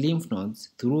enter the lymph nodes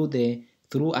through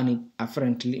an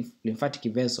afferent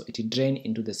lymphatic vessel, it drains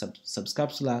into the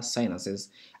subscapsular sinuses,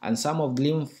 and some of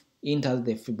the lymph enters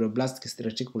the fibroblastic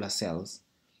reticular cells,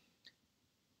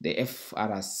 the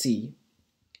FRC,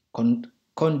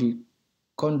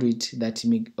 conduit that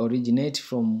may originate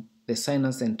from the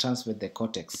sinus and transfer the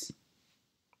cortex.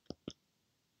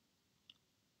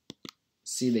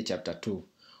 See the chapter 2.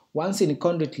 Once in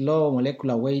conduit, low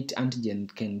molecular weight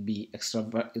antigen can be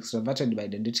extravated by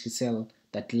dendritic cells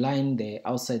that line the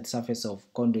outside surface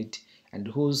of conduit and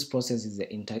whose process is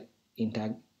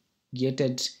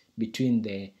integrated between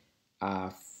the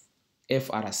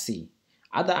FRC.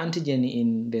 Other antigen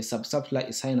in the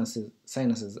subscapsular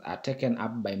sinuses are taken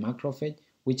up by macrophage,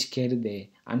 which carry the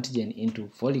antigen into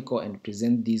follicle and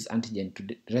present these antigen to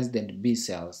the resident B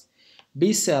cells.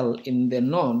 B cell in the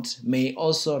node may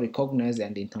also recognize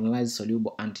and internalize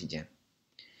soluble antigen.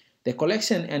 The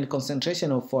collection and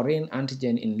concentration of foreign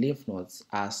antigen in lymph nodes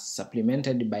are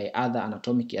supplemented by other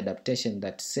anatomic adaptations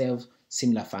that serve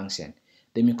similar function.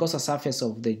 The mucosal surface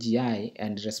of the GI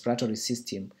and respiratory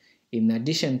system, in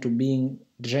addition to being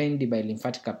drained by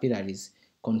lymphatic capillaries,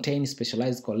 contain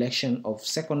specialized collection of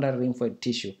secondary lymphoid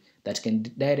tissue that can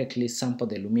directly sample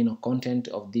the luminal content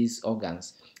of these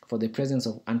organs for the presence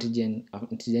of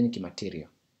antigenic material.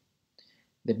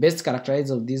 The best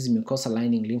characteristics of these mucosal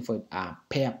lining lymphoid are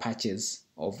pair patches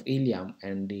of ileum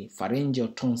and the pharyngeal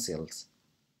tonsils.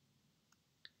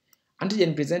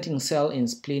 Antigen presenting cells in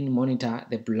spleen monitor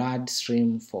the blood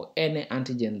stream for any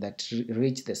antigen that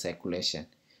reach the circulation.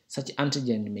 Such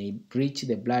antigen may reach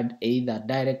the blood either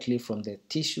directly from the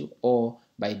tissue or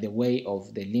by the way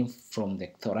of the lymph from the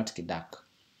thoracic duct.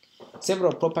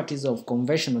 Several properties of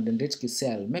conventional dendritic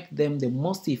cell make them the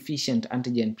most efficient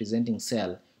antigen presenting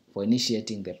cell for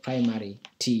initiating the primary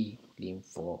T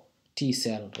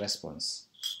cell response.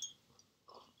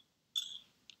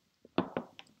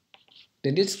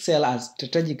 Dendritic cells are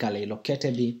strategically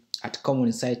located at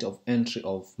common site of entry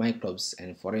of microbes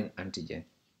and foreign antigen.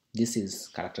 This is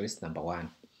characteristic number 1.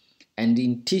 And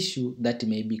in tissue that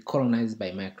may be colonized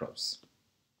by microbes.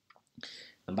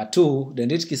 Number 2,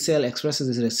 dendritic cell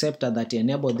expresses a receptor that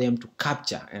enable them to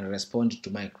capture and respond to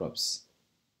microbes.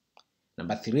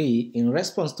 Number 3, in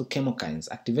response to chemokines,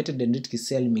 activated dendritic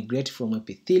cells migrate from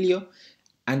epithelial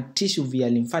and tissue via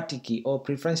lymphatic or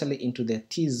preferentially into the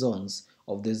T zones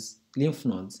of the lymph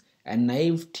nodes, and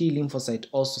naive T lymphocytes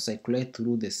also circulate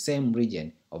through the same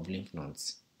region of lymph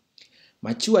nodes.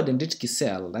 Mature dendritic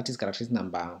cell, that is characteristic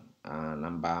number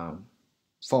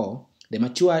 4. The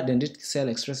mature dendritic cell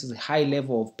expresses a high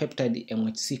level of peptide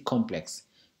MHC complex,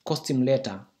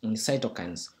 co-stimulator, and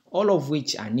cytokines, all of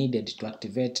which are needed to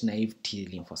activate naive T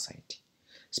lymphocyte.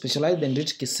 Specialized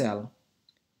dendritic cell,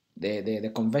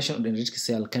 the conventional dendritic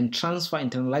cell, can transfer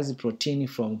internalized protein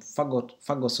from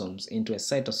phagosomes into a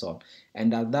cytosol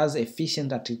and are thus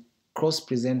efficient at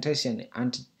cross-presenting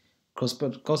antigen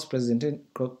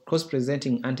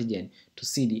to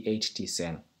CD8 T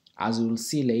cell. As we will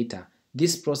see later,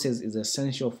 this process is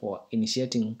essential for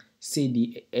initiating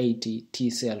CD8 T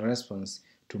cell response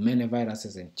to many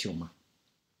viruses and tumor.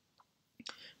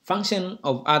 Function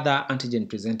of other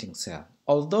antigen-presenting cells.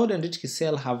 Although dendritic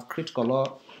cells have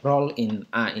critical role in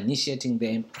initiating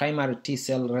the primary T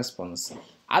cell response,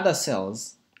 other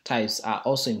cells types are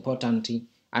also important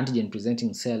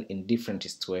antigen-presenting cells in different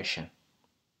situations.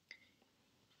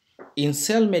 In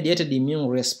cell-mediated immune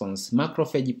response,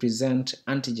 macrophage present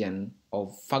antigen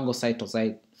of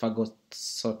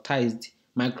phagocytized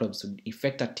microbes with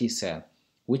effector T cell,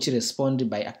 which respond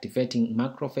by activating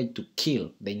macrophage to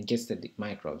kill the ingested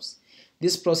microbes.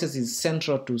 This process is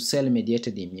central to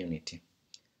cell-mediated immunity.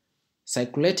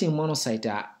 Circulating monocytes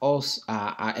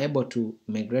are able to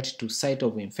migrate to site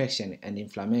of infection and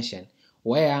inflammation,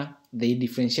 where they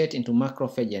differentiate into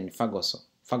macrophage and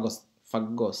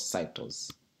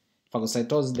phagocytose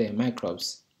the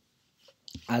microbes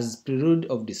as prelude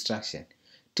of destruction.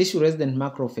 Tissue-resident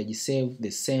macrophages serve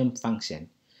the same function.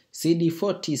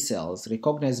 CD4 T cells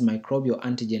recognize microbial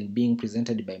antigen being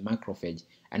presented by macrophage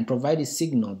and provide a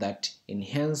signal that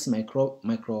enhance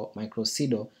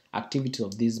microcidal activity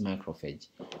of these macrophage.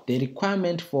 The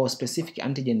requirement for specific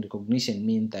antigen recognition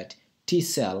means that T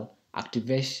cell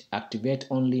activate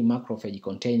only macrophage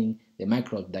containing the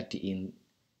microbe that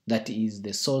is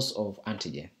the source of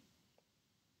antigen.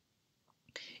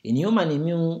 In human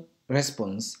immune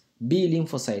response, B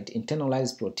lymphocyte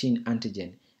internalize protein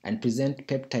antigen and present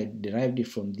peptide derived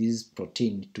from this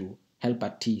protein to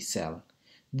helper T cell.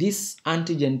 This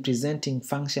antigen-presenting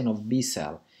function of B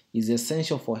cell is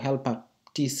essential for helper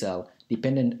T cell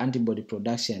dependent antibody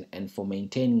production and for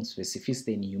maintaining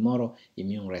specificity in humoral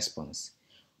immune response.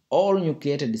 All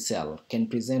nucleated cells can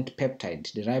present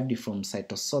peptide derived from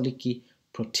cytosolic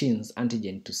proteins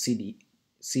antigen to CD8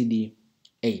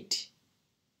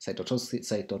 cytotoxic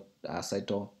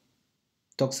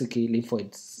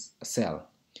lymphoid cell.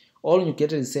 All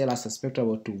nucleated cells are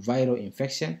susceptible to viral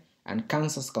infection and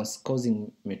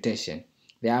cancer-causing mutation.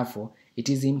 Therefore, it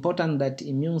is important that the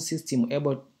immune system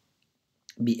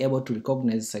be able to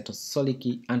recognize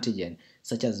cytosolic antigen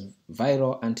such as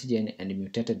viral antigen and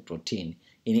mutated protein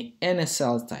in any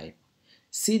cell type.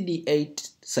 CD8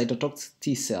 cytotoxic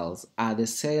T cells are the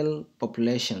cell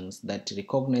populations that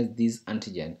recognize these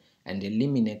antigen and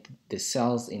eliminate the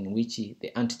cells in which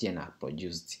the antigen are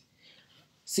produced.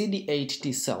 CD8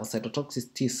 T cells,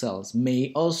 cytotoxic T cells,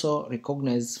 may also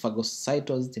recognize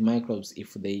phagocytosed microbes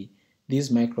if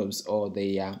these microbes or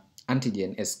their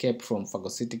antigen escape from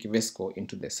phagocytic vesicle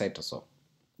into the cytosol.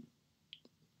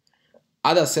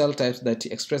 Other cell types that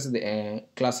express the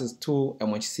classes 2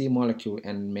 MHC molecule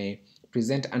and may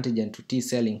present antigen to T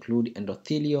cell include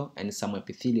endothelial and some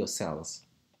epithelial cells.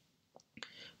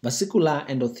 Vesicular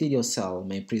endothelial cell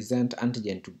may present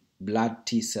antigen to blood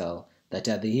T cell that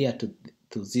adhere to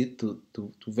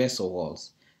vessel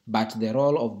walls, but the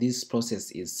role of this process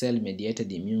is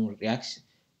cell-mediated immune reaction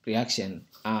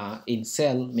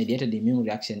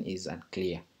is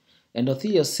unclear.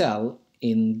 Endothelial cell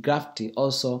in graft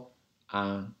also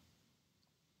are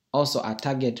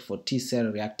target for T cell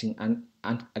reacting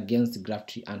against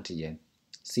graft antigen.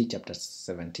 See chapter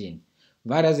 17.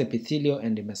 Various epithelial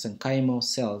and mesenchymal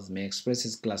cells may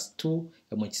express class 2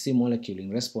 MHC molecule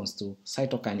in response to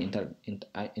cytokine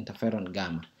interferon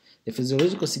gamma. The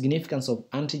physiological significance of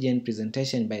antigen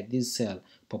presentation by this cell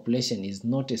population is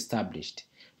not established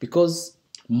because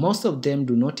most of them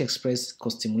do not express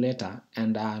co-stimulator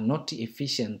and are not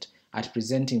efficient at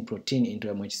presenting protein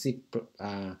into MHC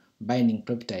binding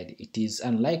peptide. It is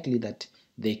unlikely that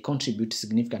they contribute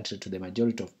significantly to the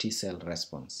majority of T cell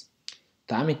response.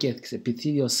 Thermic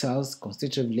epithelial cells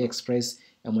constitutively express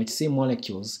MHC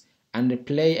molecules and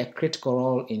play a critical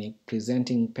role in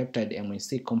presenting peptide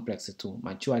MHC complex to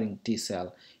maturing T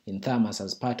cell in thymus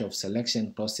as part of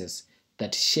selection process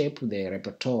that shape the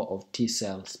repertoire of T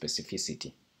cell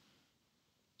specificity.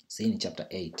 See in chapter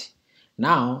 8.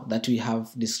 Now that we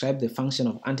have described the function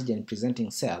of antigen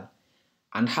presenting cell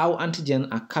and how antigen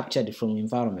are captured from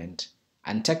environment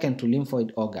and taken to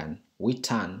lymphoid organ, we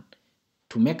turn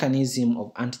to mechanism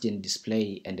of antigen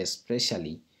display and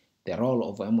especially the role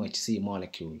of MHC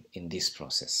molecule in this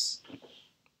process.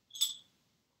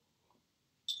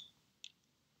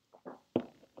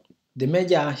 The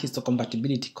major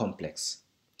histocompatibility complex.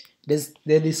 The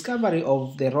discovery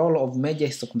of the role of major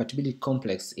histocompatibility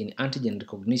complex in antigen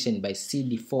recognition by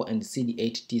CD4 and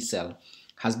CD8 T cell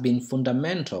has been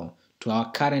fundamental to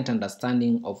our current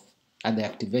understanding of the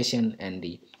activation and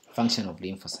the function of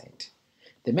lymphocyte.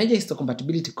 The major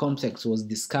histocompatibility complex was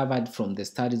discovered from the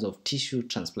studies of tissue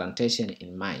transplantation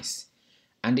in mice,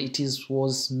 and it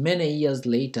was many years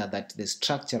later that the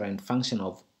structure and function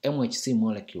of MHC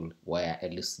molecule were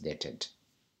elucidated.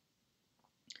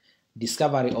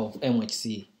 Discovery of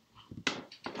MHC.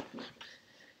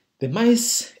 The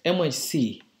mice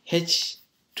MHC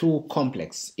H2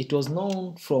 complex. It was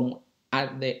known from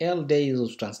the early days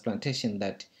of transplantation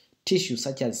that tissue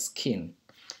such as skin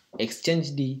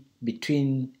exchanged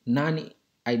between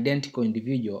non-identical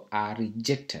individuals are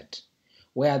rejected,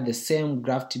 where the same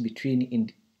graft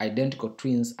between identical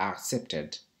twins are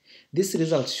accepted. This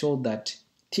result showed that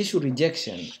tissue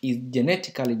rejection is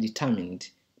genetically determined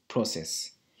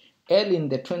process. Early in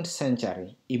the 20th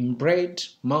century, inbred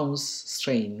mouse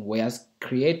strain was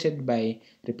created by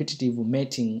repetitive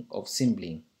mating of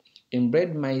siblings.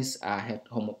 Inbred mice are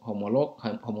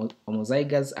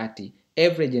homozygous at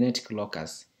every genetic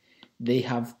locus. They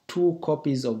have 2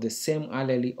 copies of the same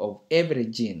allele of every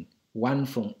gene, one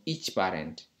from each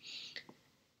parent.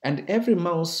 And every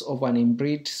mouse of an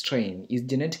inbred strain is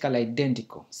genetically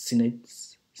identical,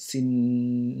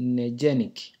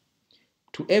 synegenic,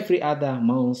 to every other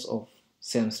mouse of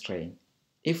same strain.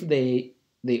 If they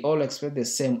all express the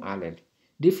same allele,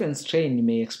 different strain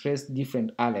may express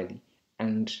different allele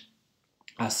and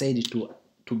are said to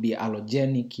be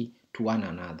allogenic to one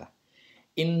another.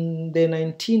 In the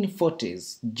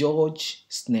 1940s, George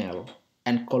Snell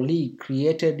and colleagues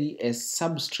created a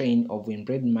substrain of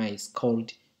inbred mice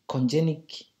called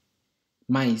congenic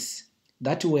mice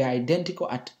that were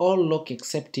identical at all loci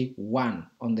except one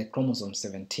on the chromosome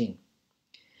 17.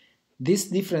 This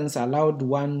difference allowed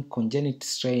one congenic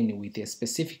strain with a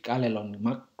specific allele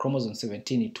on chromosome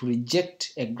 17 to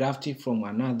reject a graft from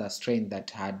another strain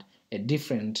that had a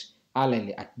different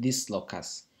allele at this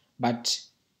locus, but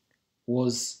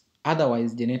was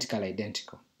otherwise genetically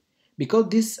identical. Because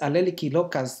this allelic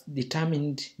locus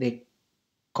determined the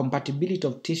compatibility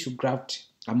of tissue graft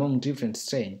among different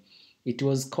strains, it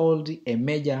was called a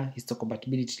major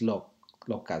histocompatibility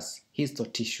locus,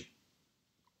 histotissue.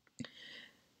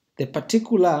 The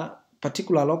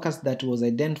particular locus that was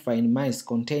identified in mice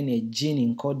contained a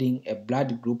gene encoding a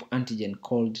blood group antigen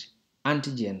called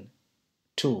antigen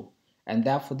 2, and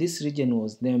therefore this region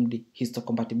was named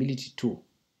histocompatibility 2,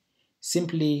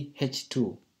 simply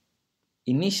H2.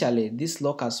 Initially, this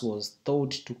locus was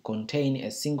thought to contain a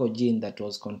single gene that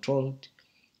was controlled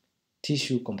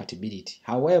tissue compatibility.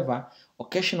 However,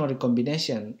 occasional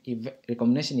recombination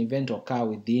events occur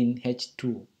within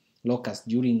H2 locus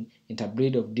during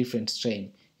interbreed of different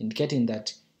strains, indicating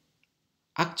that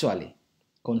actually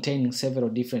containing several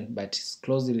different but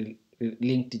closely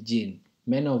linked genes,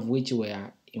 many of which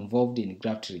were involved in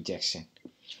graft rejection.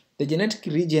 The genetic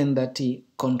region that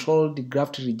controlled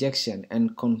graft rejection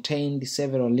and contained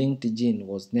several linked genes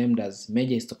was named as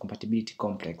major histocompatibility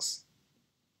complex.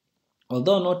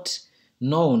 Although not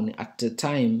known at the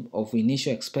time of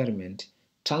initial experiment,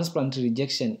 transplant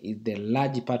rejection is the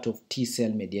large part of T-cell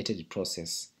mediated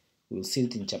process. We'll see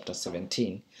it in chapter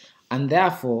 17. And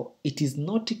therefore, it is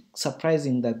not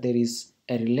surprising that there is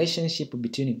a relationship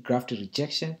between graft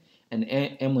rejection and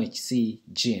MHC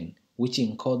gene, which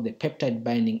encode the peptide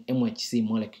binding MHC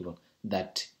molecule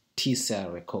that T-cell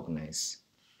recognize.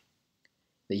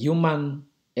 The human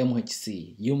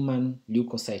MHC, human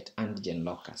leukocyte antigen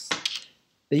locus.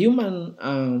 The human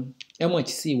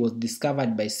MHC was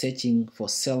discovered by searching for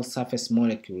cell surface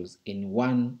molecules in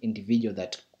one individual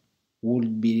that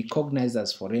would be recognized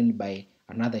as foreign by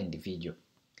another individual.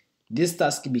 This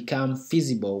task became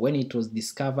feasible when it was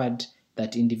discovered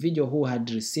that individual who had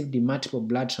received multiple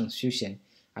blood transfusion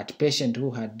patient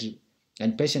who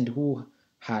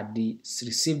had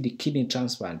received kidney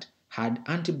transplant had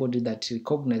antibody that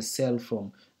recognized cell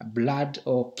from a blood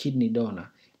or kidney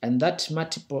donor, and that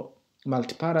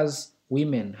multiparous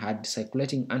women had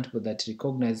circulating antibody that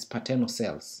recognized paternal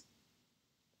cells.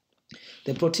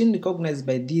 The protein recognized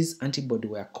by these antibody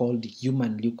were called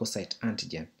human leukocyte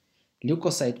antigen.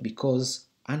 Leukocyte because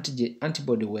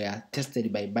antibody were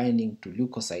tested by binding to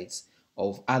leukocytes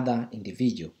of other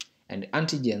individual, and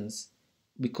antigens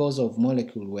because of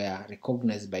molecule were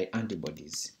recognized by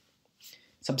antibodies.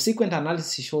 Subsequent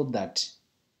analysis showed that,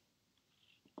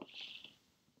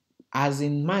 as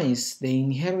in mice, the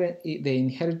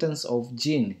inheritance of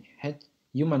gene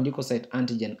human leukocyte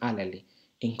antigen allele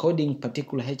encoding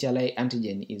particular HLA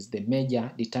antigen is the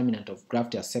major determinant of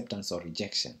graft acceptance or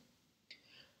rejection.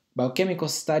 Biochemical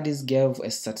studies gave a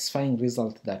satisfying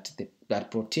result that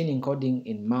protein encoding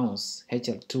in mouse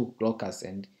HL2 locus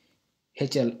and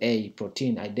HLA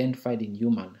protein identified in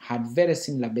human had very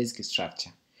similar basic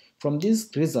structure. From this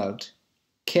result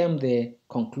came the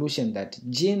conclusion that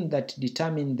genes that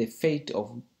determine the fate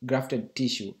of grafted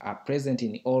tissue are present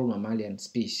in all mammalian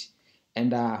species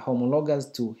and are homologous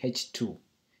to H2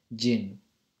 gene,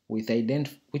 which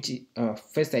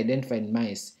first identified in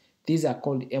mice. These are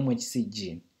called MHC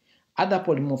gene. Other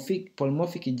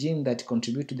polymorphic genes that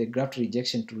contribute to the graft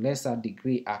rejection to lesser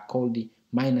degree are called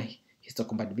minor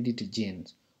histocompatibility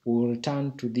genes. We will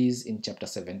return to these in chapter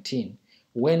 17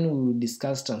 when we will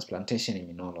discuss transplantation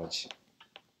immunology.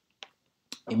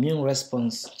 Immune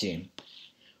response gene.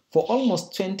 For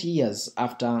almost 20 years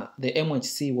after the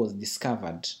MHC was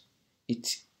discovered,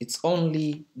 its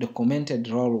only documented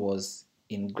role was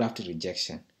in graft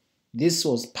rejection. This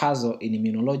was puzzle to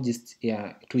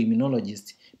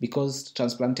immunologists because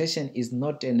transplantation is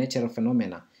not a natural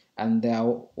phenomenon, and there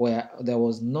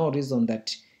was no reason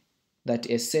that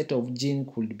a set of genes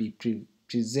could be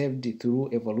preserved through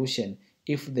evolution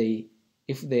if the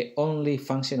only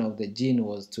function of the gene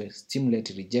was to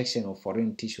stimulate rejection of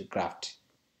foreign tissue graft.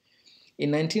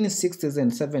 In 1960s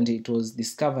and 70s, it was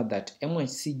discovered that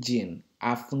MHC genes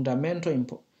are fundamental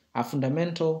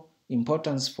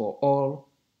importance for all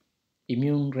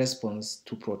immune response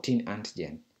to protein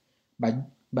antigen.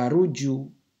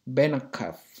 Baruju,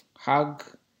 Benakaf, Hug,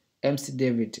 MC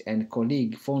David, and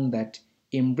colleague found that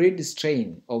inbreed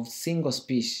strain of single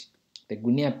species, the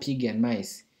Guinea pig and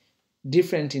mice,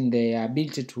 different in their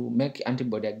ability to make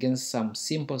antibody against some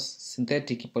simple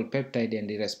synthetic polypeptide, and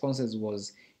the responses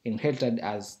was inherited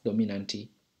as dominant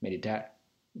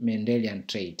Mendelian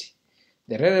trait.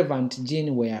 The relevant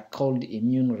genes were called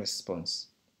immune response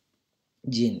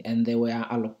gene, and they were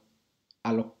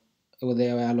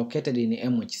located in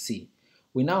MHC.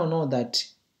 We now know that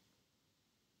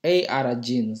AR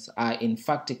genes are in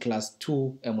fact class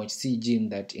 2 MHC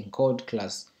genes that encode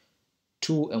class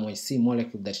 2 MHC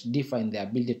molecules that differ in their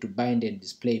ability to bind and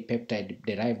display peptide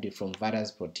derived from various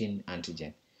protein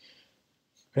antigen.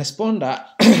 Responder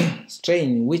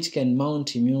strain, which can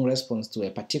mount immune response to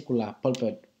a particular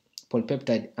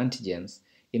polypeptide antigens,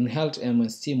 inherit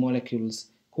MHC molecules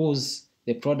whose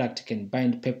the product can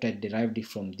bind peptide derived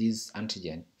from these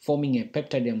antigen, forming a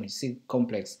peptide MHC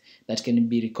complex that can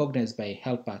be recognized by a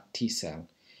helper T cell.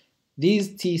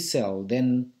 These T cells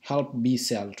then help B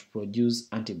cell to produce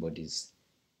antibodies.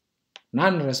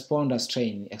 Non-responder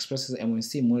strain expresses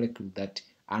MHC molecules that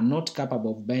are not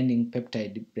capable of binding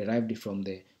peptide derived from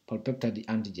the polypeptide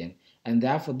antigen, and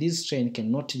therefore this strain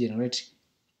cannot generate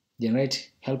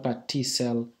helper T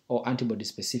cell or antibody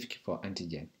specific for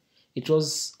antigen. It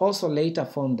was also later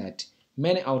found that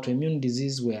many autoimmune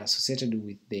diseases were associated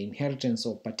with the inheritance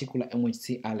of particular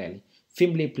MHC allele,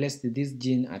 firmly placed this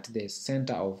gene at the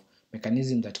center of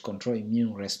mechanisms that control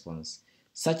immune response.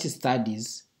 Such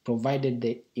studies provided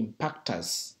the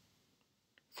impactors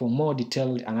for more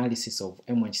detailed analysis of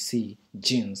MHC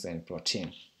genes and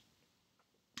protein.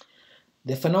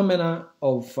 The phenomena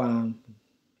of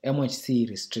MHC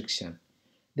restriction.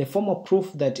 The formal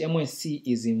proof that MHC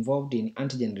is involved in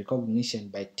antigen recognition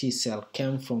by T cell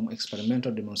came from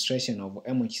experimental demonstration of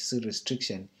MHC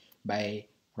restriction by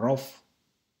Rolf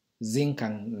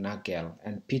Zinkernagel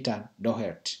and Peter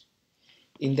Doherty.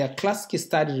 In their classic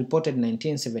study reported in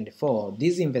 1974,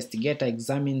 these investigators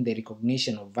examined the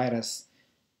recognition of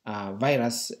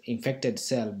virus-infected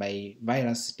cell by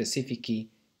virus-specific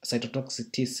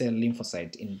cytotoxic T cell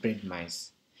lymphocyte in bred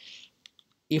mice.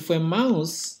 If a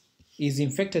mouse is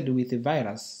infected with a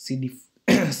virus,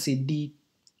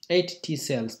 CD8 T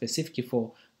cells specific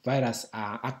for virus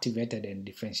are activated and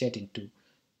differentiated into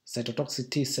cytotoxic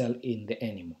T cell in the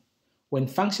animal. When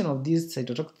function of these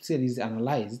cytotoxic cells is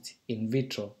analyzed in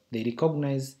vitro, they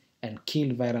recognize and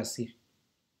kill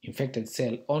virus-infected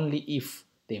cell only if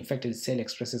the infected cell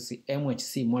expresses the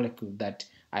MHC molecule that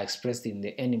are expressed in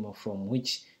the animal from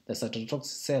which the cytotoxic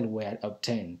cells were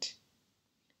obtained.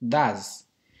 Thus,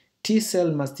 T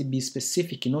cell must be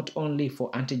specific not only for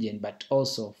antigen but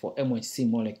also for MHC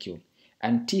molecule,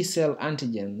 and T cell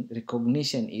antigen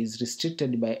recognition is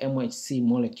restricted by MHC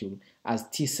molecule as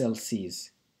T cell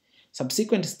sees.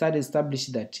 Subsequent studies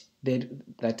established that the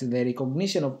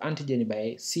recognition of antigen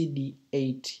by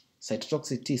CD8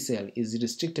 cytotoxic T cell is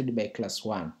restricted by class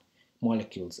 1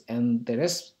 molecules, and the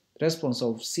response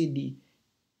of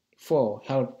CD4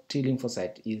 help T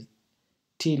lymphocyte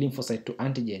to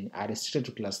antigen are restricted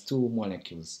to class 2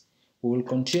 molecules. We will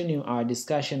continue our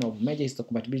discussion of major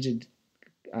histocompatibility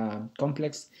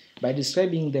complex by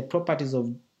describing the properties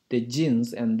of the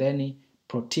genes and then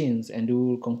proteins, and we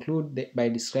will conclude by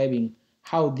describing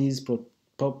how these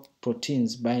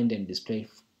proteins bind and display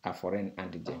a foreign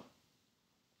antigen.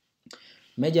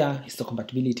 Major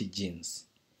histocompatibility genes.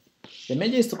 The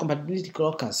major histocompatibility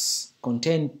locus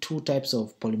contain two types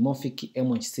of polymorphic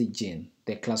MHC gene,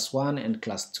 the class 1 and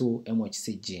class 2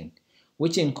 MHC gene,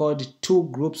 which encode two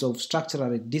groups of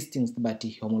structurally distinct but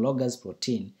homologous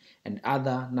protein and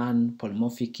other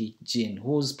non-polymorphic gene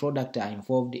whose products are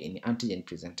involved in antigen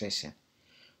presentation.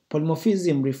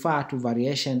 Polymorphism refers to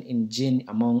variation in gene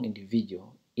among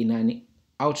individuals in an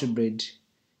outbred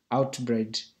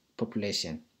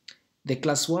population. The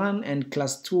class 1 and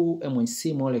class 2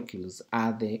 MHC molecules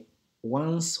are the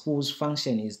ones whose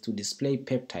function is to display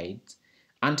peptides,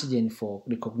 antigen for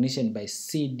recognition by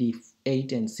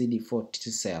CD8 and CD4 T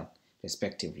cell,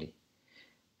 respectively.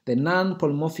 The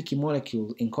non-polymorphic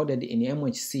molecules encoded in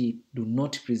MHC do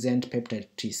not present peptide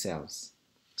T cells.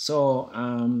 So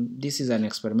this is an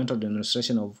experimental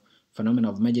demonstration of phenomena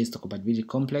of major histocompatibility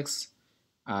complex,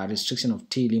 restriction of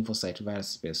T lymphocyte virus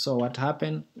space. So what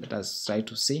happened? Let us try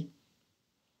to see.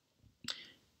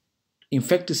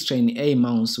 Infect strain A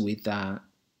mouse with a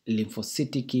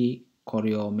lymphocytic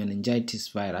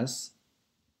choriomeningitis virus.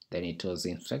 Then it was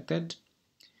infected.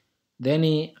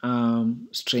 Then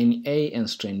strain A and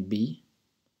strain B.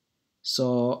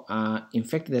 So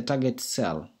infect the target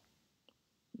cell.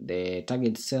 The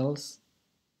target cells.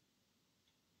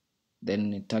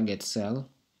 Then the target cell.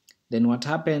 Then what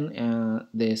happened?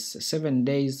 There's 7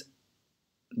 days.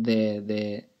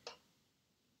 The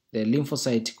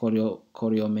lymphocyte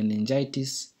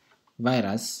choriomeningitis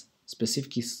virus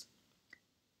specific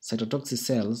cytotoxic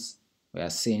cells were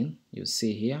seen. You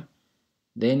see here.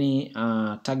 Then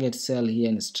target cell here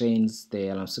and strains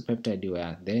the peptide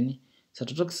were then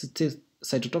cytotoxic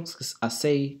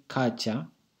assay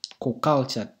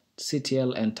co-culture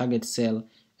CTL and target cell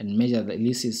and measure the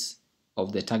lysis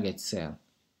of the target cell.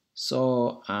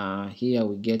 So here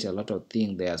we get a lot of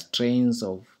things. There are strains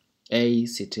of A,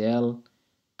 CTL,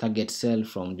 target cell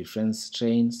from different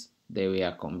strains. They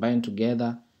were combined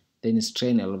together. Then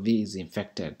strain LV is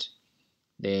infected.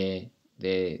 Then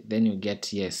you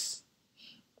get yes.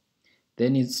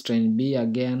 Then it's strain B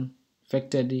again,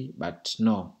 infected, but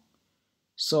no.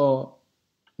 So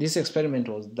this experiment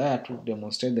was there to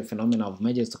demonstrate the phenomena of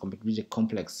major histocompatibility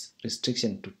complex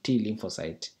restriction to T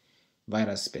lymphocyte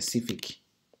virus specific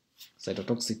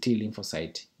cytotoxic T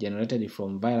lymphocyte generated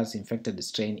from virus infected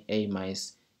strain A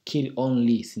mice kill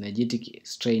only synergetic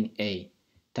strain A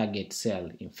target cell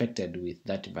infected with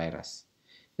that virus.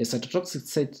 The cytotoxic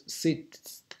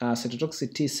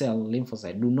T cell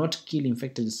lymphocyte do not kill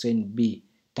infected strain B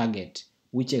target,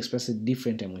 which expresses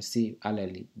different MHC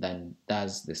allele than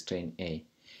does the strain A.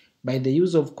 By the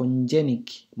use of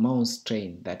congenic mouse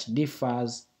strain that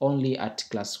differs only at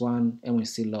class 1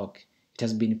 MHC log, it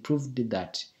has been proved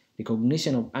that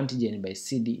recognition of antigen by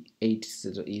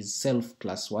CD8 is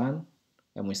self-class 1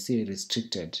 MHC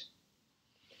restricted.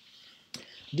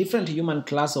 Different human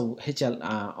class of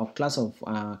class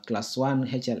 1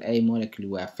 HLA molecule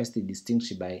were first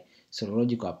distinguished by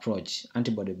serological approach,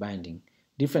 antibody binding.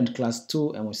 Different class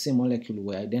 2 MHC molecule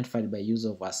were identified by use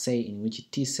of assay in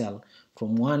which T cell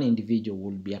from one individual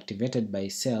will be activated by a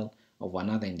cell of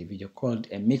another individual, called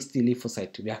a mixed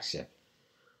lymphocyte reaction.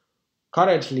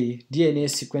 Currently, DNA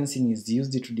sequencing is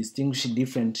used to distinguish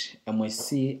different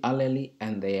MHC allele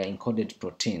and their encoded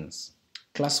proteins.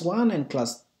 Class 1 and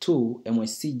class 2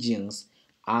 MHC genes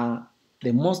are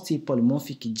the most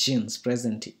polymorphic genes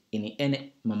present in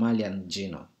any mammalian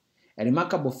genome. A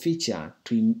remarkable feature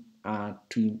to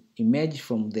emerge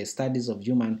from the studies of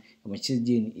human MHC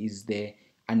gene is the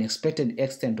unexpected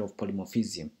extent of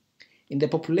polymorphism. In the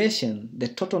population, the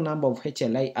total number of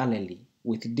HLA allele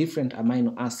with different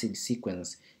amino acid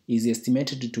sequence is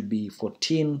estimated to be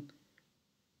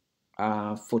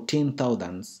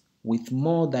 14,000, with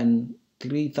more than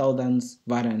 3,000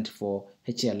 variants for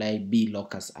HLA-B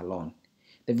locus alone.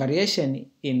 The The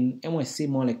variation in MHC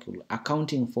molecule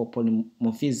accounting for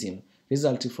polymorphism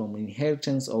resulting from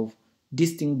inheritance of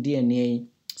distinct DNA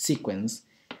sequence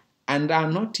and are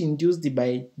not induced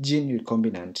by gene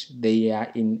recombinant. They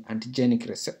are in antigenic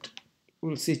receptor.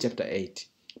 We'll see chapter 8.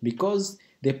 Because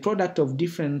the product of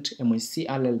different MHC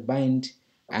allele bind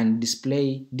and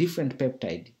display different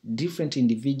peptide, different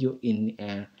individual in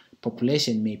a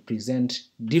population may present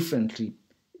different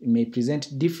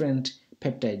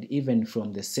peptide even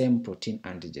from the same protein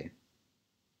antigen.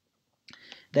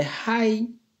 The high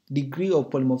degree of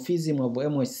polymorphism of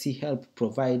MHC help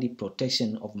provide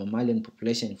protection of mammalian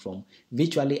population from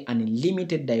virtually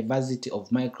unlimited diversity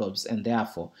of microbes and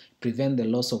therefore prevent the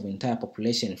loss of entire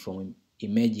population from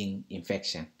emerging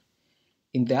infection.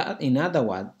 In other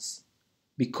words,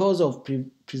 because of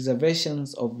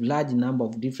preservations of large number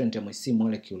of different MHC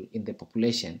molecules in the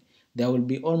population, there will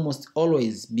be almost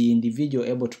always be individual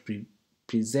able to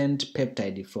present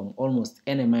peptide from almost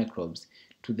any microbes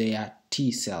to their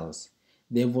T cells.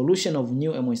 The evolution of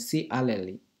new MHC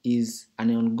allele is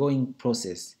an ongoing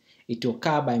process. It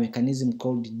occurs by a mechanism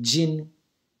called gene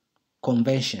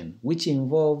conversion, which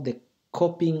involves the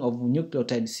copying of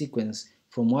nucleotide sequence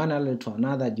from one allele to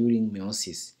another during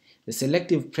meiosis. The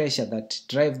selective pressure that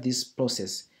drives this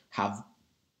process have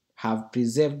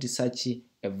preserved such a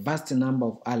vast number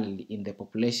of allele in the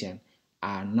population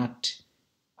are not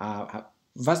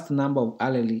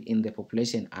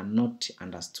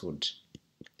understood.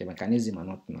 The mechanism are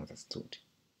not understood.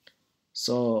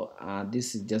 So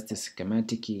this is just a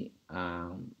schematic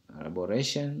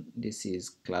elaboration. This is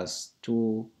class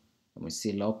 2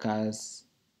 MHC locus.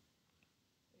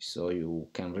 So you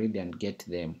can read and get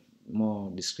the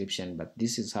more description, but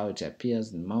this is how it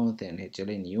appears in mouse and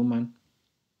HLA in human.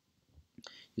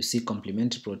 You see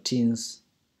complementary proteins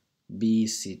B,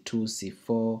 C2,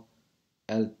 C4,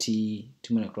 LT,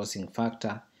 tumor necrosis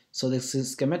factor. So the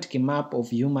schematic map of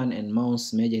human and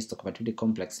mouse major histocompatibility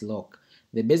complex lock.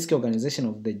 The basic organization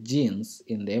of the genes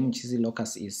in the MHC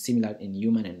locus is similar in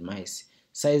human and mice.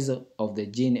 Size of the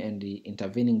gene and the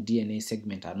intervening DNA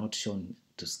segment are not shown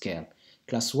to scale.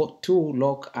 Class 2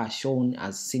 lock are shown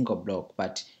as single block,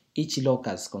 but each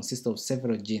locus consists of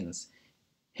several genes.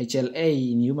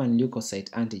 HLA in human leukocyte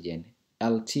antigen,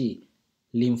 LT,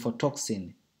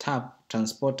 lymphotoxin, TAP,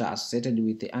 transporter associated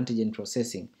with the antigen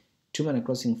processing, tumor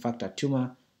necrosis factor,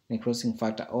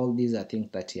 all these are things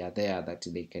that are there that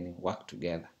they can work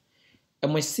together.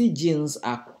 MHC genes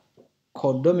are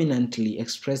codominantly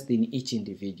expressed in each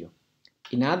individual.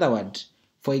 In other words,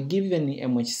 for a given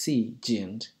MHC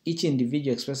gene, each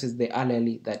individual expresses the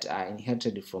allele that are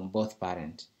inherited from both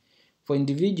parents. For the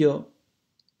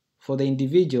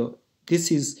individual,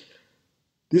 this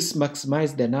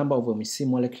maximizes the number of MHC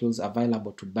molecules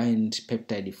available to bind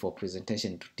peptide for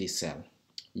presentation to T cell.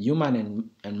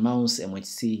 Human and mouse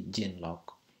MHC gene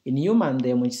lock. In human, the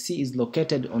MHC is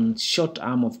located on short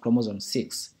arm of chromosome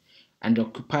 6 and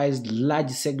occupies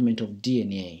large segment of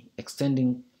DNA,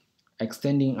 extending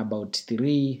about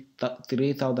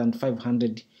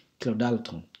 3,500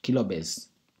 kilodalton, kilobase,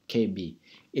 kb.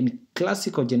 In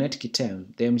classical genetic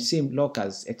term, the MHC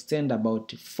locus extend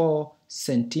about 4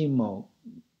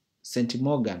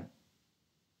 centimorgan,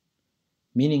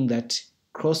 meaning that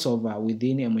crossover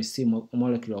within MHC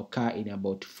molecule occur in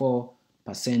about 4%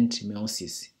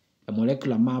 meiosis. A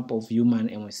molecular map of human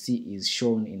MHC is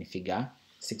shown in figure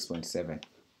 6.7.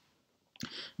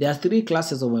 There are 3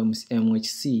 classes of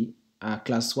MHC,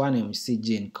 class 1 MHC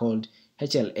gene called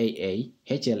HLA-A,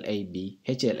 HLA-B,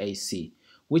 HLA-C,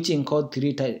 which encode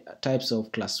 3 types of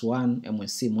class 1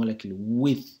 MHC molecule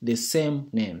with the same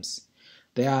names.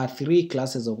 There are 3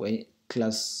 classes of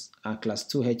class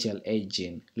 2 HLA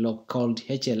gene called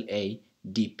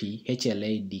HLA-DP,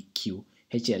 HLA-DQ,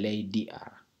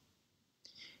 HLA-DR.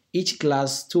 Each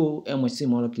class 2 MHC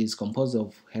molecule is composed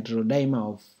of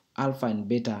heterodimer of alpha and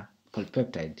beta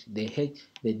polypeptide. The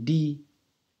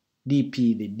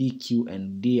DP, the DQ,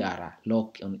 and DR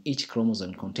lock on each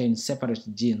chromosome contain separate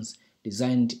genes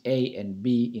designed A and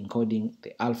B encoding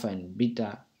the alpha and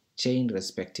beta chain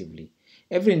respectively.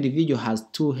 Every individual has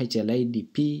 2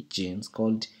 HLA-DP genes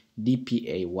called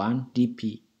DPA1,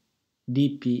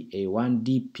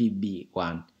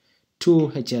 DPB1,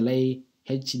 2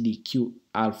 HLA-HDQ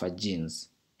alpha genes,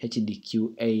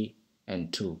 HDQA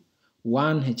and 2,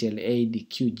 1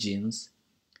 HLA-DQ genes,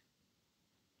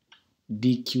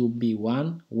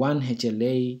 DQB1, 1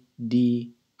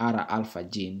 HLA-DR alpha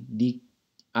gene,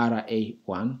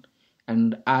 DRA1,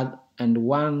 and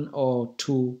 1 or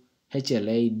 2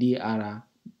 HLA-DR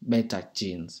beta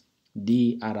genes,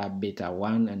 DR beta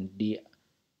 1 and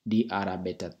DR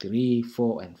beta 3,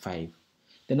 4, and 5.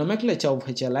 The nomenclature of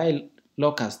HLA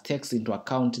locus takes into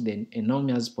account the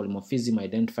enormous polymorphism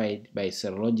identified by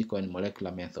serological and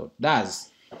molecular method.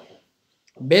 Thus,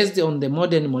 based on the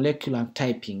modern molecular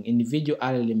typing, individual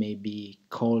allele may be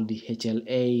called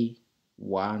HLA1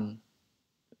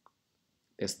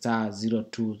 star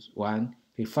 021,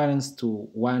 reference to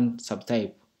one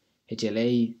subtype,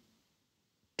 HLA2,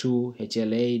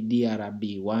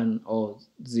 HLA-DRB1 or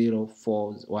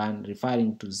 041,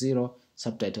 referring to zero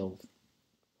subtype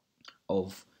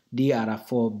of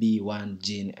DR4B1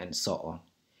 gene, and so on.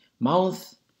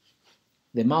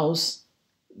 The mouse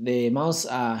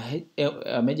are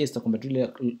a major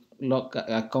histocompatibility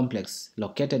complex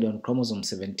located on chromosome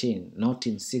 17, not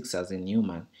in 6 as in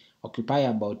human, occupy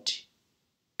about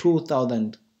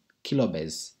 2,000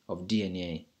 kilobases of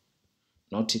DNA,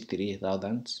 not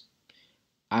 3,000,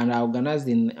 and are organized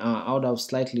in order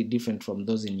slightly different from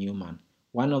those in human.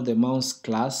 One of the mouse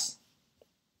class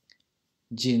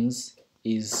genes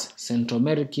is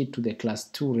centromeric to the class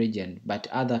 2 region, but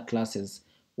other classes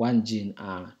 1 gene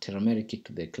are telomeric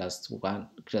to the class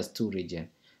 2 region.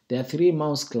 There are 3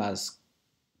 mouse class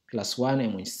 1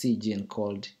 MHC gene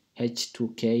called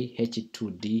H2K,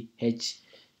 H2D,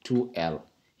 H2L,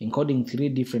 encoding 3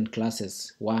 different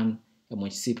classes 1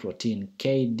 MHC protein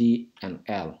K, D, and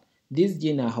L. These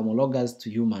genes are homologous to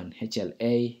human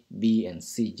HLA, B, and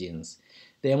C genes.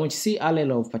 The MHC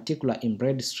allele of particular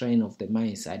inbred strain of the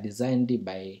mice are designed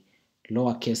by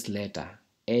lowercase letter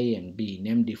A and B,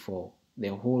 named for the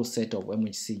whole set of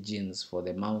MHC genes for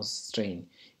the mouse strain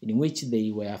in which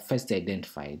they were first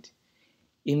identified.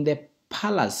 In the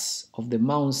palace of the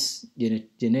mouse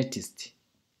genetist,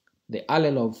 the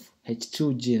allele of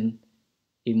H2 gene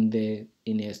in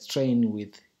a strain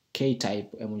with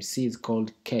K-type MHC is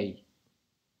called KK,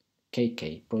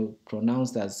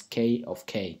 pronounced as K of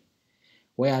K,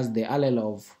 whereas the allele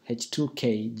of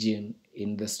H2K gene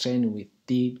in the strain with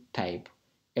D-type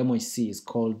MHC is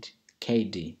called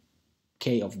KD,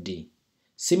 K of D.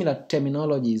 Similar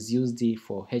terminology is used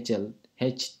for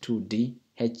H2D,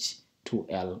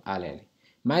 H2L allele.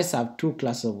 Mice have two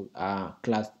class 2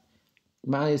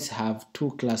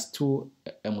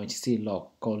 MHC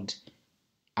lock called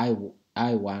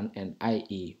I1 and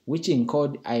IE, which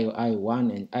encode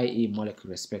I1 and IE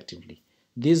molecule respectively.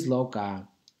 These lock are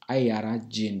IR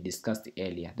gene discussed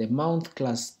earlier. The mouse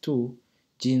class 2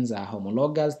 genes are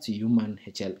homologous to human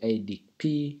HLA,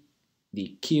 DP,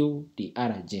 DQ,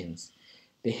 DR genes.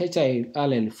 The HI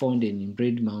allele found in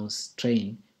inbred mouse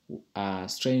strain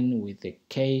with a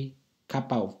K,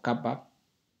 kappa of kappa,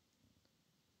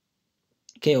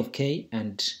 K of K,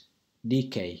 and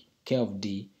DK, K of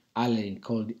D, allele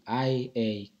called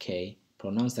IAK,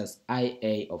 pronounced as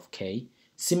IA of K.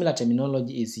 Similar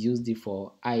terminology is used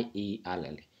for IE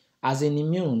allele. As in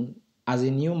human,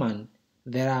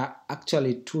 there are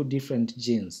actually 2 different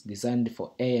genes designed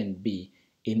for A and B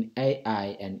in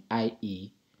AI and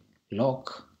IE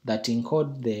lock that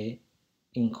encode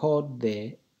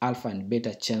the alpha and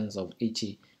beta chains of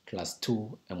each class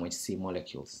 2 MHC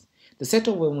molecules. The set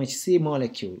of MHC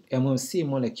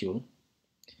molecule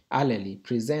allele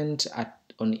present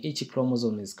on each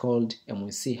chromosome is called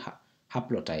MHC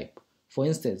haplotype. For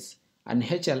instance, an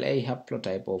HLA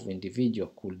haplotype of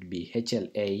individual could be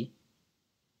HLA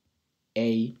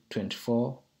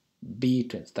A24,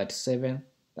 B37,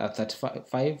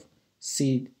 35,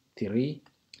 C3,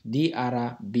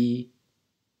 DRB12,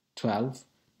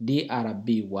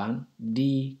 DRB1,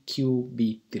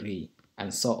 DQB3,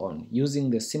 and so on, using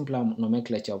the simpler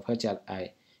nomenclature of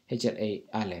HLA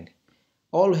allele.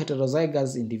 All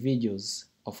heterozygous individuals,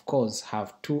 of course,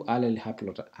 have 2 allele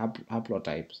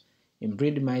haplotypes.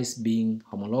 Inbred mice being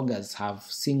homologous have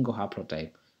single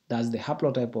haplotype. Thus, the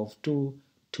haplotype of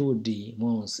 2D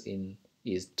mouse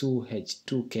is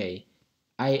 2H2K,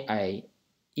 II,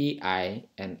 EI,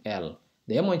 and L.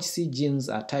 The MHC genes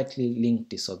are tightly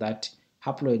linked so that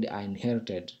haploids are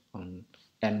inherited on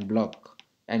en bloc.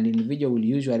 An individual will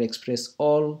usually express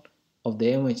all of the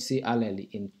MHC allele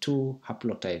in 2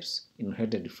 haplotypes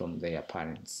inherited from their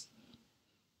parents.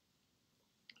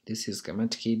 This is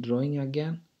schematic drawing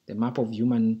again. The map of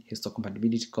human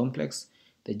histocompatibility complex.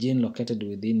 The gene located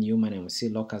within human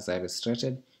MHC locus are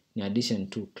illustrated in addition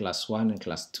to class 1 and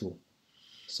class 2.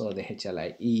 So the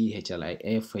HLI-E,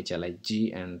 HLI-F,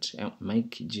 HLI-G, and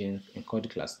MIC genes encode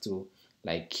class 2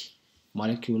 like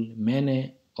molecule,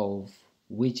 many of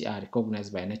which are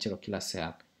recognized by natural killer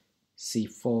cell.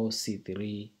 C4,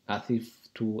 C3,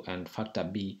 ATHIF2, and factor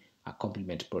B are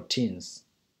complement proteins.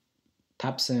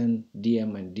 Tapsen,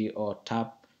 DM, and DO,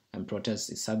 TAP, and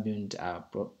protease subunit are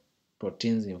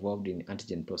proteins involved in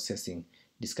antigen processing,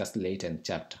 discussed later in the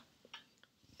chapter.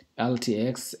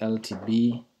 LTX,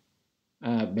 LTB,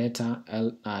 beta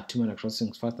tumor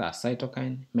necrosis factor are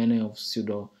cytokine. Many of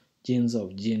pseudogenes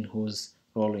of gene whose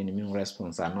role in immune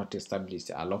response are not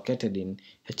established are located in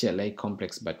HLA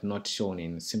complex but not shown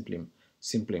in simply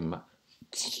the map.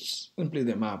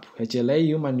 HLA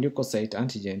human leukocyte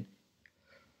antigen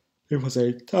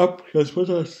lymphocyte TAP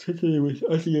transporter associated with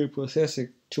antigen processing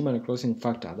tumor necrosis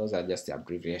factor. Those are just the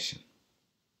abbreviation.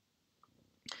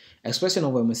 Expression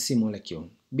of MHC molecule.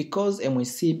 Because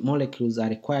MHC molecules are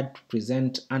required to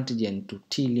present antigen to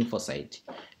T lymphocyte,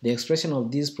 the expression of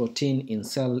this protein in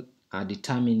cell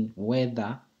determine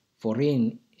whether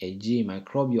foreign, e.g.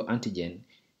 microbial antigen,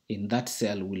 in that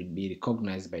cell will be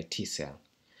recognized by T cell.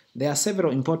 There are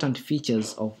several important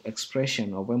features of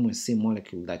expression of MHC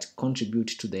molecule that contribute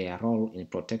to their role in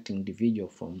protecting individual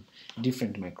from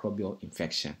different microbial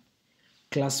infection.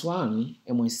 Class 1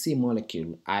 MHC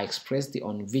molecule are expressed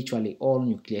on virtually all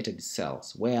nucleated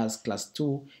cells, whereas class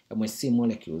 2 MHC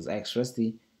molecules are expressed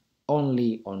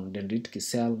only on dendritic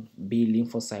cell, B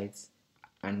lymphocytes,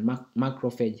 and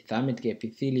macrophage, thermic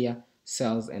epithelia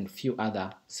cells, and few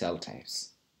other cell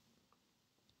types.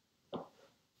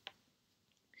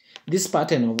 This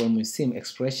pattern of MHC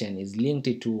expression is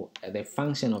linked to the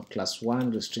function of class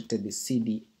 1 restricted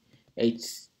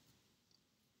CD8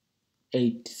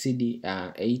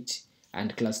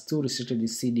 and class 2 restricted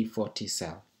CD4 T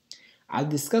cell. As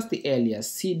discussed earlier,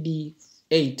 CD8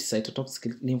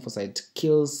 cytotoxic lymphocyte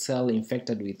kills cells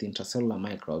infected with intracellular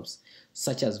microbes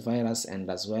such as virus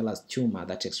and as well as tumor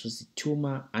that express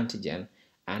tumor antigen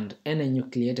and any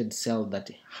nucleated cell that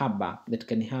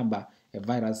can harbor a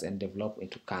virus and develop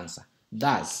into cancer.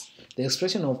 Thus, the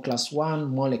expression of class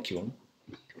 1 molecule,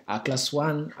 class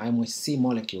 1 MHC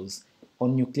molecules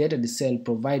on nucleated cell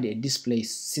provide a display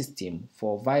system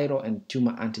for viral and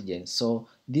tumor antigens, so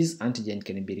this antigen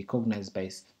can be recognized by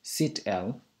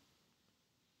CTL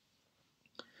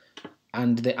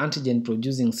and the antigen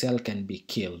producing cell can be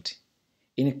killed.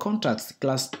 In contrast,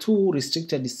 class 2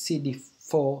 restricted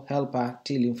CD4 helper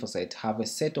T lymphocytes have a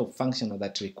set of functions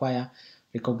that require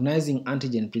recognizing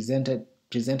antigen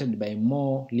presented by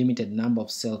more limited number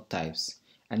of cell types,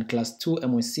 and class 2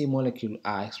 MHC molecules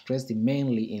are expressed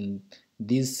mainly in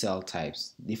these cell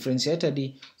types.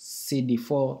 Differentiated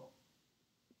CD4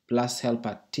 plus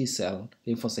helper T cell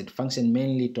lymphocyte function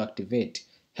mainly to activate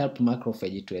help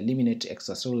macrophage to eliminate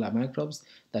extracellular microbes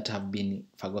that have been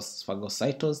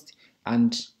phagocytosed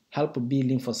and help B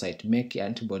lymphocyte make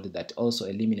antibody that also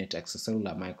eliminate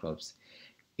extracellular microbes.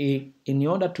 In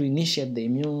order to initiate the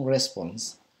immune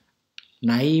response,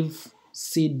 naive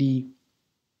CD4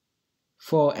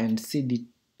 and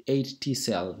CD8 T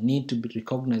cell need to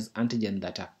recognize antigen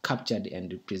that are captured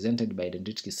and represented by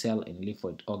dendritic cell in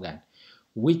lymphoid organ,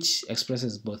 which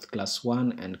expresses both class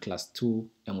 1 and class 2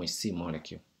 MHC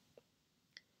molecule.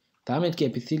 Thermic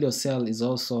epithelial cell is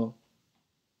also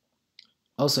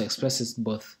expresses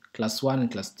both class 1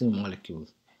 and class 2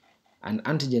 molecules, and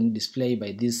antigen display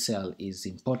by this cell is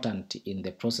important in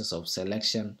the process of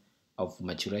selection of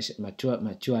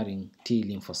maturing T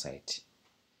lymphocyte.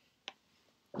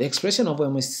 The expression of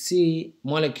MHC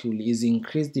molecule is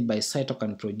increased by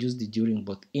cytokine produced during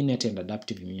both innate and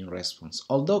adaptive immune response.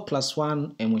 Although class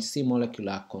 1 MHC molecule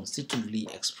are constitutively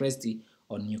expressed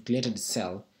on nucleated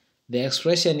cell, the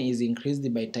expression is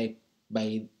increased by type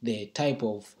 1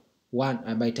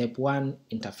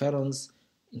 interferons,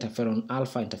 interferon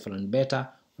alpha, interferon beta,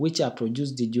 which are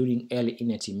produced during early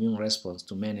innate immune response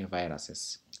to many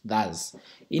viruses. Thus,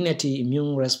 innate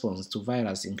immune response to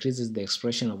virus increases the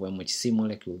expression of MHC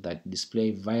molecule that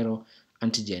display viral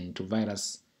antigen to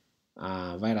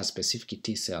virus-specific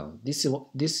T cell. This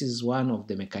is one of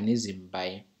the mechanisms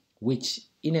by which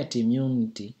innate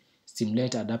immunity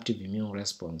stimulates adaptive immune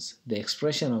response. The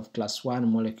expression of class 1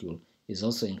 molecule is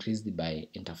also increased by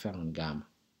interferon gamma.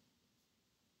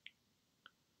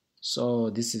 So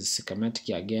this is schematic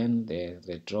again,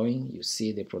 the drawing. You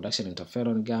see the production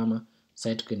interferon gamma,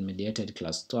 cytokine-mediated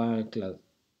class 2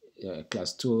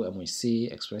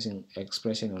 MHC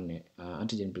expression on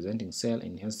antigen-presenting cell,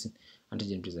 enhanced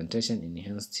antigen presentation,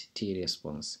 enhanced T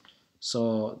response.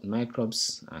 So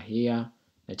microbes are here.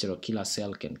 Natural killer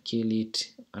cell can kill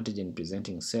it.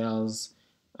 Antigen-presenting cells,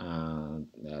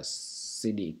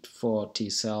 CD4 T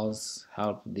cells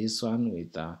help this one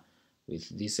with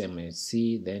this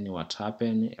MHC. Then what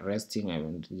happened? Resting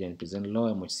antigen present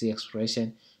low MHC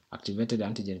expression, activated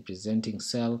antigen presenting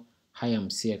cell, high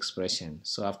MHC expression.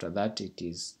 So after that it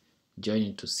is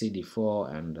joined to CD4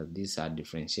 and these are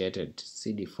differentiated.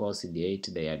 CD4,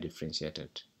 CD8, they are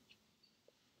differentiated.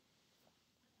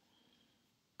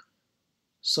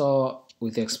 So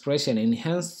with expression,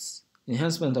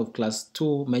 enhancement of class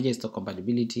 2 major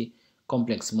histocompatibility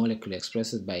complex molecule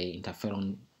expressed by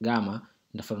interferon gamma.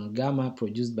 Interferon gamma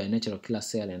produced by natural killer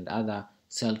cell and other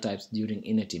cell types during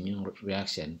innate immune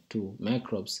reaction to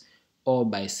microbes or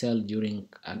by cell during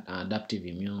an adaptive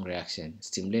immune reaction,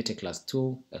 stimulate a class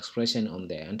 2 expression on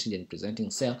the antigen presenting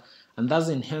cell and thus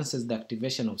enhances the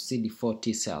activation of CD4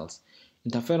 T cells.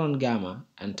 Interferon gamma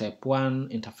and type 1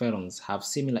 interferons have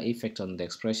similar effect on the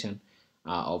expression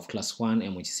of class 1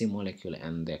 MHC molecule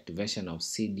and the activation of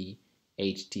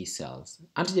CD8 T cells.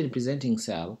 Antigen presenting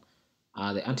cell,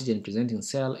 the antigen presenting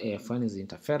cell, AF1 is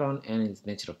interferon, N is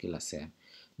natural killer cell.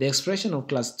 The expression of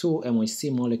class 2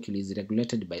 MHC molecule is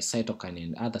regulated by cytokine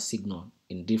and other signal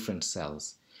in different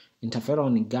cells.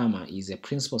 Interferon gamma is a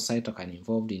principal cytokine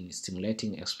involved in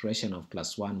stimulating expression of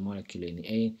class 1 molecule in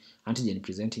A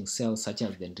antigen-presenting cells such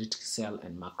as the dendritic cell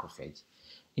and macrophage.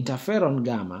 Interferon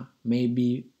gamma may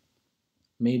be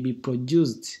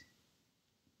produced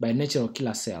by natural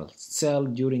killer cell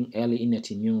during early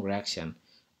innate immune reaction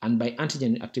and by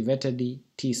antigen-activated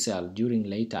T cell during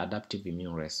later adaptive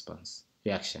immune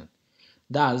reaction.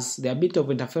 Thus, the ability of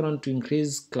interferon to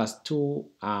increase class 2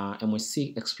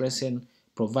 MHC expression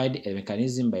provide a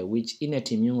mechanism by which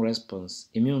innate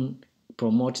immune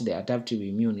promote the adaptive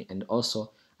immune and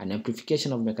also an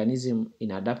amplification of mechanism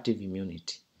in adaptive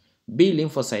immunity. B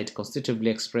lymphocyte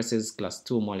constitutively expresses class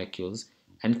 2 molecules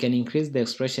and can increase the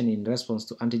expression in response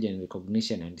to antigen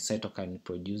recognition and cytokine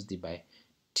produced by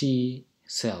T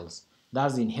cells,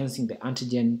 thus enhancing the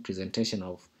antigen presentation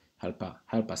of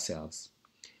helper cells.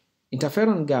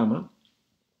 Interferon gamma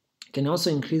can also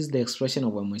increase the expression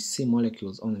of MHC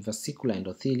molecules on vesicular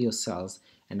endothelial cells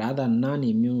and other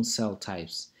non-immune cell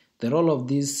types. The role of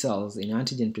these cells in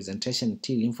antigen presentation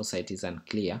T lymphocyte is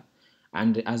unclear,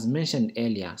 and as mentioned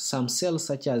earlier, some cells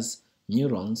such as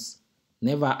neurons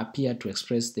never appear to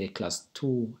express the class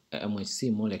 2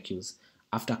 MHC molecules.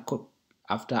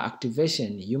 After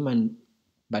activation, human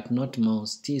but not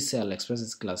mouse T cell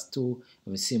expresses class 2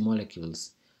 MHC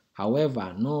molecules.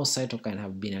 However, no cytokine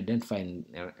have been identified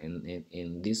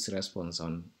in this response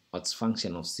on its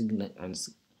function of signal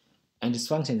and its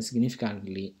function is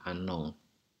significantly unknown.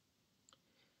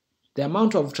 The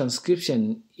amount of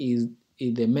transcription is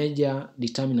the major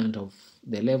determinant of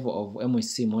the level of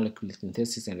MHC molecule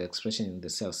synthesis and expression in the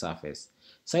cell surface.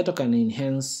 Cytokine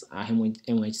enhance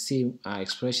MHC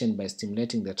expression by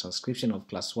stimulating the transcription of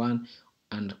class 1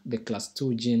 and the class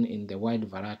 2 gene in the wide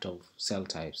variety of cell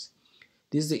types.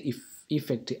 These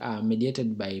effects are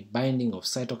mediated by binding of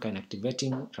cytokine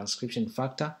activating transcription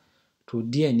factor to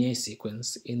DNA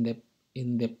sequence in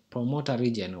the promoter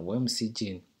region of MC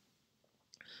gene.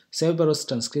 Cerberus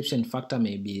transcription factor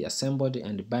may be assembled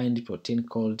and bind protein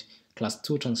called class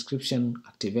 2 transcription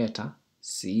activator,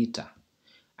 CETA,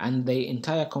 and the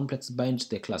entire complex binds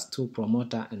the class 2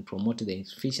 promoter and promote the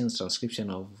efficient transcription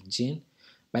of gene.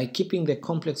 By keeping the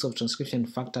complex of transcription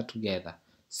factor together,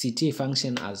 CT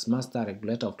function as master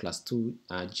regulator of class 2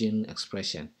 gene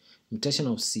expression. Mutation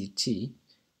of CT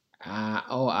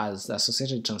or as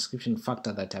associated transcription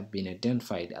factor that have been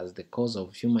identified as the cause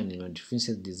of human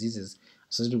immunodeficiency diseases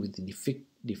associated with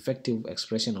defective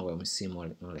expression of MHC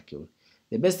molecule.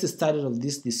 The best study of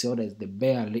this disorder is the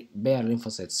Bayer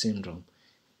lymphocyte syndrome.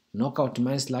 Knockout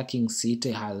mice lacking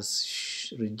CT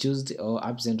has reduced or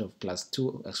absent of class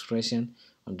 2 expression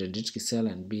on the dendritic cell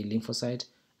and B lymphocyte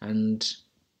and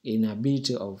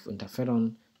inability of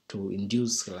interferon to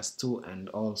induce class 2 and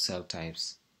all cell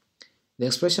types. The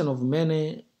expression of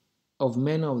many of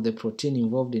the protein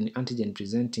involved in antigen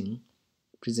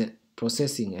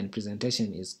processing and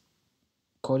presentation is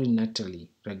coordinately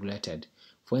regulated.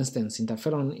 For instance,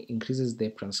 interferon increases the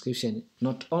transcription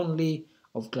not only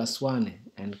of class 1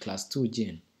 and class 2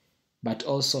 gene, but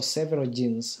also several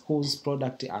genes whose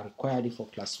products are required for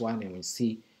class 1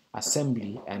 MHC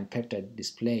assembly and peptide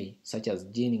display, such as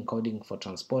gene encoding for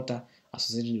transporter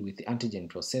associated with antigen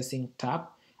processing,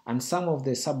 TAP, and some of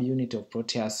the subunit of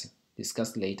protease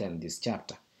discussed later in this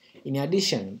chapter. In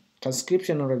addition,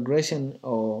 transcription regression,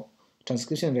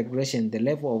 the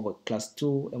level of class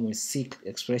 2 MHC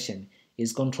expression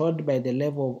is controlled by the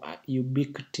level of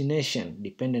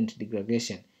ubiquitination-dependent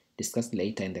degradation discussed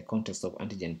later in the context of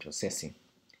antigen processing.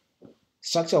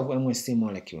 Structure of MHC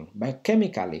molecule.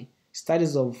 Biochemically,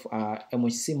 studies of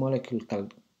MHC molecule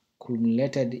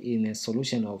culminated in a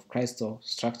solution of crystal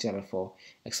structure for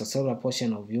extracellular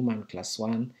portion of human class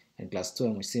 1 and class 2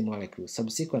 MHC molecules.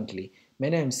 Subsequently,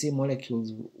 many MHC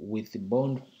molecules with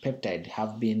bond peptide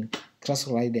have been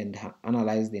crystallized and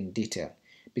analyzed in detail.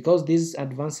 Because these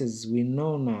advances, we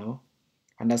now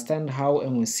understand how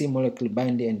MHC molecule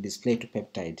bind and display to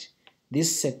peptide.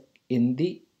 In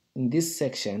this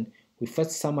section, we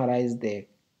first summarize the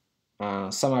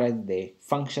summarize the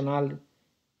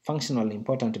functionally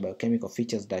important biochemical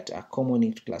features that are common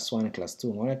in class 1 and class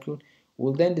 2 molecule.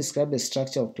 We'll then describe the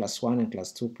structure of class 1 and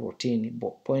class 2 protein,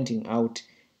 pointing out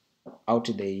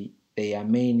their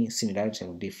main similarity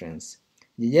and difference.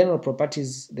 The general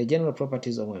properties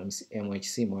of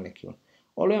MHC molecule.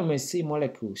 All MHC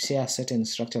molecules share certain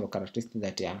structural characteristics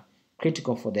that are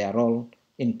critical for their role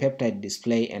in peptide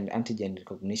display and antigen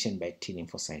recognition by T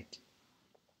lymphocyte.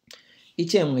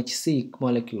 Each MHC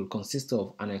molecule consists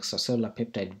of an extracellular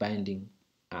peptide binding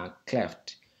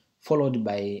cleft, followed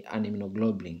by an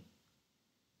immunoglobulin,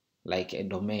 like a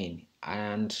domain,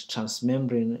 and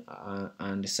transmembrane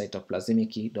and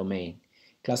cytoplasmic domain.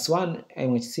 Class 1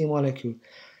 MHC molecules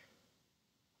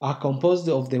are composed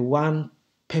of the one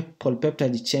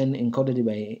polypeptide chain encoded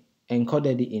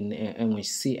in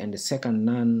MHC and the second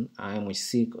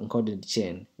non-MHC encoded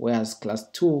chain, whereas class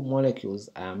 2 molecules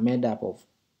are made up of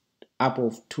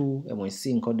two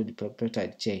MHC encoded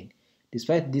peptide chain.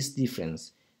 Despite this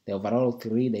difference, the overall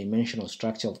three-dimensional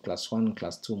structure of class 1 and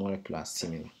class 2 molecules are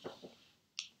similar.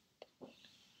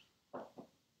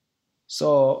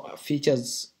 So,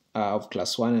 features of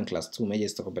class 1 and class 2 major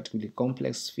histocompatibility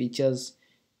complex features.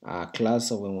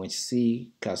 Class of MHC,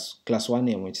 class 1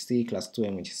 MHC, class 2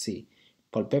 MHC.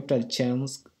 Polypeptide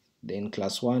chains, then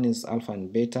class 1 is alpha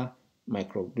and beta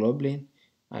microglobulin,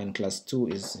 and class 2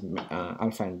 is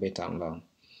alpha and beta alone.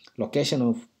 Location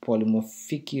of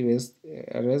polymorphic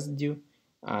residue.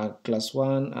 Class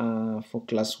 1 for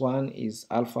class 1 is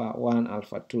alpha 1,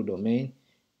 alpha 2 domain,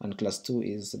 and class 2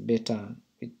 is beta,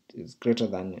 it is greater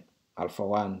than alpha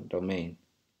 1 domain.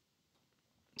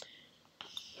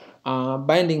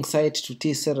 Binding site to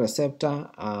T cell receptor.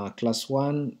 Class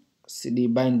 1 CD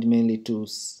bind mainly to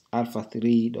alpha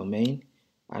 3 domain,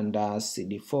 and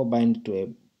CD4 bind to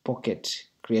a pocket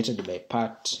created by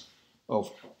part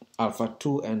of alpha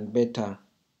 2 and beta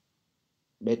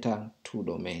 2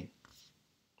 domain.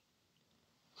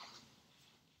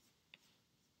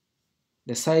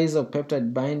 The size of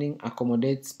peptide binding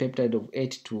accommodates peptide of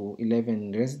 8 to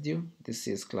 11 residue. This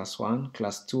is class 1.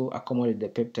 Class 2 accommodate the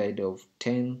peptide of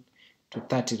 10 to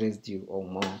 30 residue or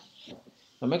more.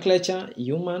 Nomenclature: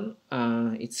 human,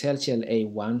 it's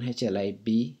HLA1,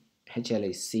 HLA-B,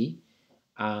 HLA-C.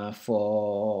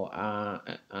 For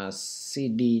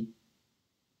CD,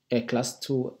 class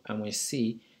 2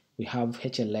 MHC, we have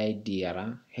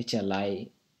HLA-DR,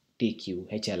 HLA-DQ,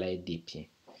 HLA-DP.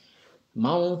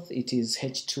 Mouth, it is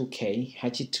H2K,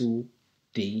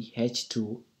 H2D,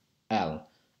 H2L,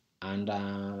 and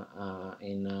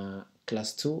in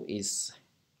class 2 is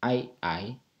II,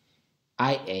 IA,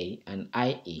 and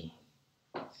IE.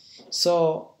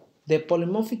 So the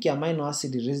polymorphic amino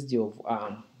acid residue of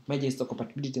major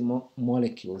histocompatibility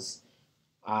molecules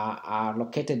are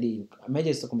located in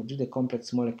major histocompatibility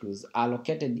complex molecules are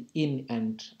located in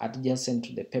and adjacent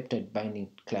to the peptide binding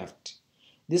cleft.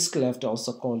 This cleft,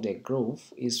 also called a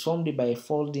groove, is formed by a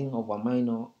folding of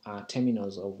amino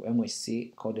terminals of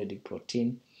MHC coded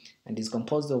protein and is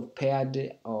composed of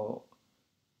paired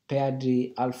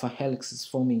alpha helices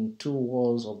forming two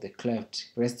walls of the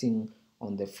cleft resting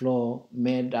on the floor,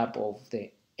 made up of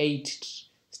the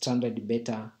 8-stranded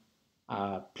beta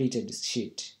pleated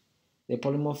sheet. The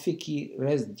polymorphic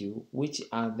residue, which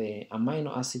are the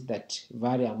amino acids that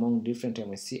vary among different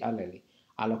MHC alleles,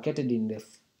 are located in the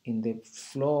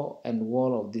floor and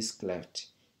wall of this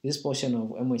cleft. This portion of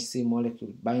MHC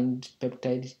molecule bind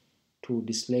peptide to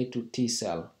display to T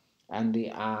cell, and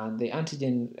the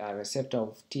antigen receptor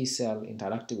of T cell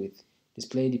interact with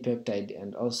displayed peptide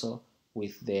and also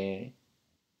with the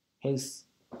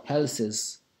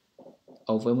helices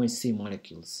of MHC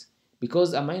molecules.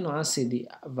 Because of amino acid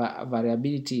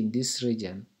variability in this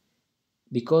region,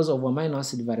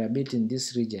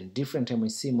 different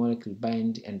MHC molecules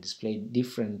bind and display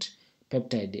different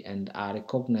peptide and are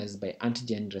recognized by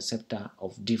antigen receptor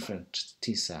of different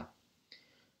T cell.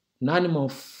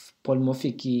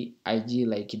 Non-polymorphic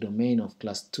IG-like domain of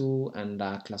class 2 and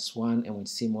class 1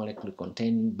 MHC molecule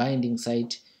contain binding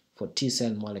site for T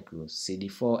cell molecules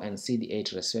CD4 and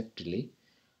CD8 respectively.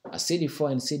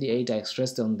 CD4 and CD8 are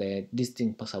expressed on the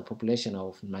distinct subpopulation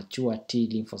of mature T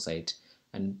lymphocyte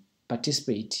and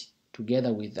participate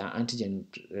together with the antigen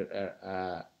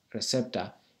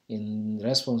receptor in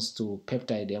response to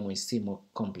peptide MHC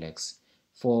complex.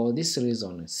 For this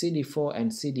reason, CD4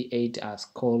 and CD8 are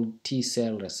called T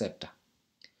cell receptor.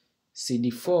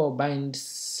 CD4 binds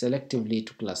selectively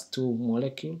to class 2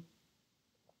 molecule,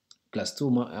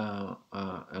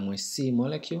 MHC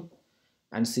molecule,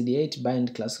 and CD8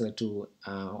 bind classically to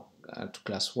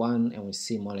class 1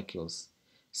 MHC molecules.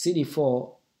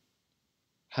 CD4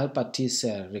 helper T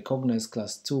cell recognize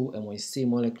class 2 MHC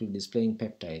molecule displaying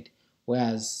peptide,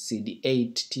 whereas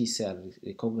CD8 T cell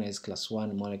recognize class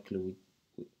 1 molecule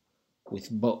with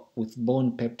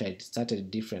bond peptide started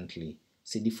differently.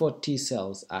 CD4 T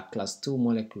cells are class 2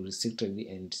 molecule restricted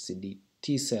and CD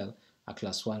T cell are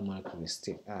class 1 molecule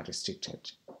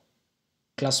restricted.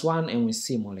 Class 1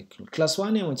 MHC molecule. Class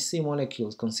 1 MHC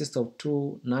molecules consist of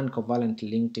two non-covalent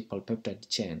linked polypeptide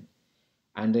chain,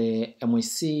 and the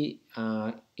MHC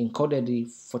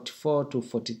encoded 44 to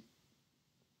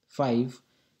 45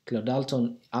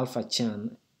 kilodalton alpha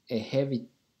chain, a heavy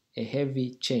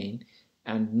chain,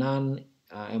 and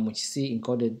non-MHC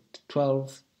encoded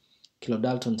 12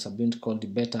 kilodalton subunit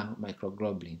called beta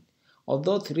microglobulin.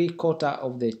 Although 3/4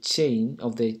 of the chain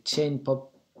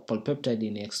polypeptide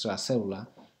in extracellular,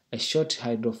 a short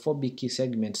hydrophobic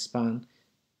segment span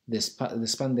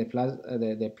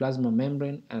the plasma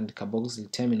membrane, and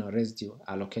carboxyl terminal residue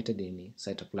are located in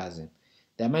cytoplasm.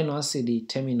 The amino acid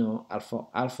terminal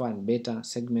alpha and beta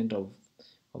segment of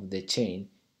the chain,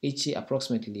 each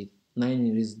approximately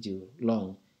 9 residue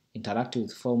long, interact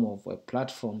with form of a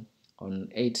platform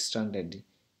on 8-stranded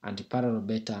antiparallel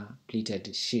beta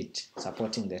pleated sheet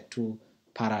supporting the two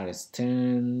parallel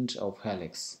strands of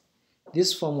helix.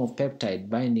 This form of peptide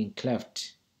binding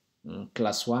cleft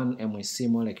class 1 MHC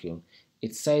molecule,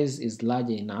 its size is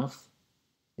large enough,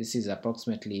 this is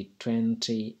approximately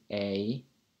 20A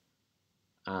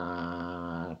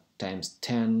times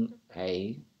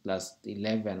 10A plus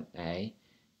 11A,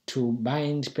 to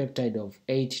bind peptide of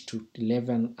 8 to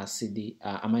 11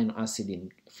 amino acid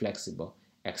in flexible,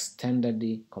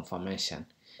 extended conformation.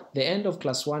 The end of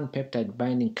class 1 peptide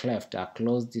binding cleft are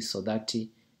closed so that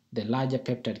the larger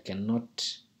peptide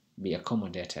cannot be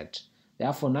accommodated.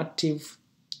 Therefore, native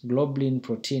globulin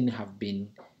protein have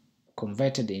been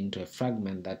converted into a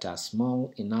fragment that are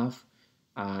small enough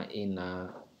in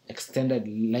extended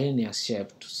linear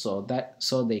shape so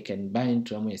they can bind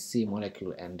to MHC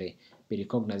molecule and be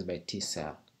recognized by T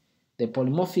cell. The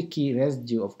polymorphic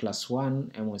residue of class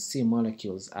 1 MHC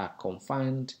molecules are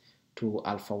confined to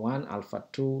alpha 1, alpha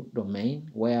 2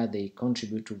 domain, where they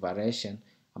contribute to variation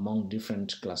among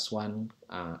different class 1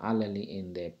 allele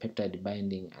in the peptide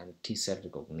binding and T cell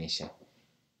recognition.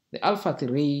 The alpha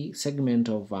 3 segment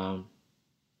of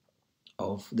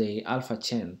the alpha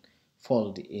chain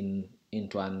fold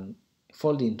into an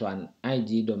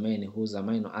Ig domain whose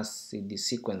amino acid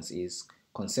sequence is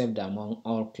conserved among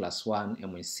all class 1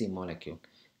 MHC molecule.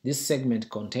 This segment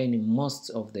contains most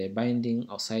of the binding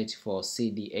site for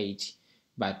CD8,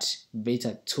 but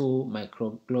beta 2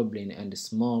 microglobulin and a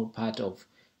small part of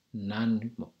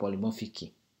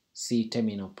non-polymorphic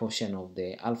C-terminal portion of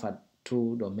the alpha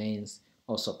 2 domains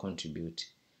also contribute.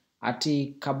 At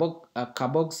the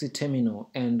carboxy terminal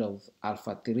end of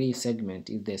alpha 3 segment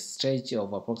is the stretch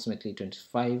of approximately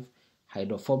 25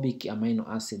 hydrophobic amino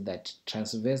acid that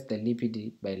traverse the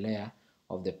lipid bilayer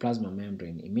of the plasma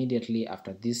membrane. Immediately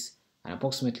after this, an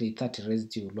approximately 30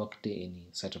 residue locked in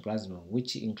cytoplasm,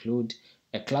 which include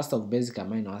a cluster of basic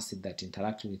amino acid that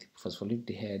interact with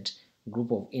phospholipid head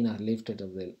group of inner lifted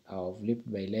of lipid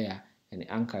bilayer and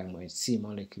anchor MHC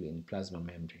molecule in plasma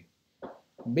membrane.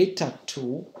 Beta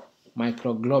 2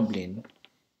 microglobulin,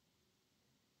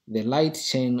 the light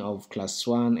chain of class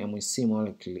 1 MHC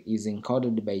molecule, is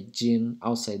encoded by gene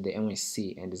outside the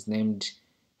MHC and is named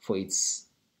for its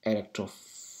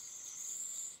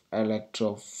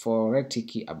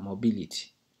electrophoretic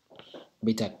mobility.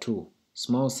 Beta 2,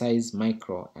 small size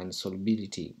micro and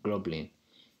solubility globulin.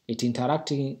 It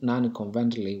interacts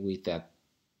non-covalently with the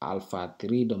alpha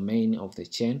 3 domain of the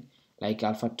chain. Like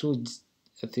alpha 3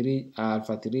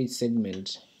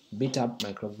 segment, beta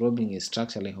microglobulin is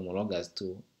structurally homologous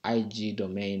to Ig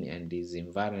domain and it is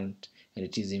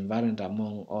invariant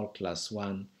among all class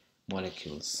 1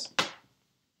 molecules.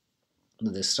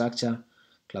 The structure,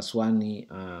 class 1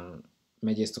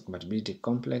 major histocompatibility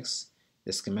complex.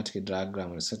 The schematic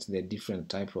diagram research the different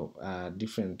type of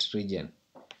different region.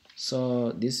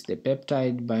 So this is the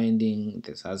peptide binding.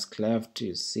 This has cleft.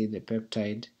 You see the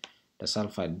peptide, the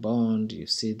sulfide bond. You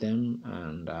see them,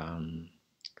 and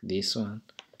this one,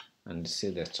 and you see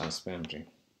the transmembrane.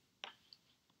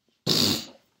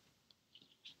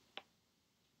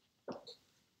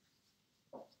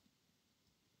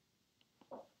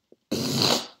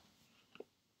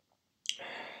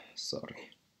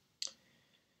 Sorry.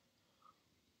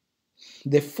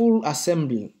 The full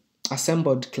assembled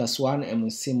class 1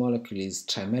 MHC molecule is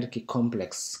trimeric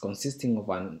complex consisting of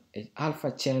an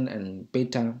alpha chain and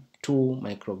beta 2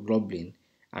 microglobulin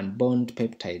and bond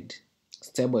peptide.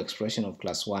 Stable expression of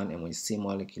class 1 MHC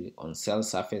molecule on cell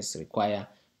surface require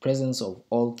presence of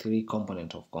all three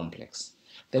components of complex.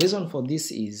 The reason for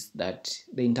this is that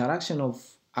the interaction of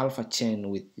alpha chain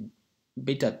with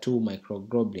beta 2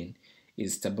 microglobulin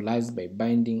is stabilized by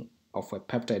binding of a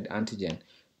peptide antigen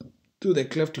to the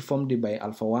cleft formed by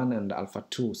alpha 1 and alpha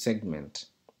 2 segment.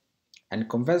 And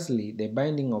conversely, the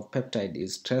binding of peptide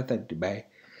is strengthened by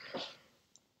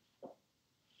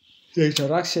the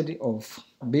interaction of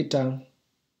beta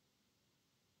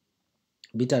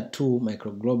 2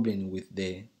 microglobulin with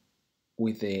the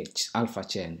alpha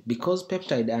chain. Because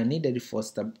peptides are needed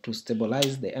to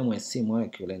stabilize the MSC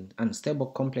molecule and unstable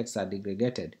complexes are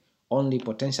degraded, only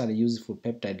potentially useful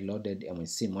peptide-loaded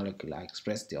MSC molecules are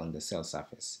expressed on the cell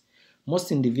surface.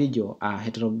 Most individuals are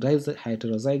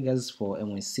heterozygous for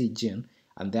MSC gene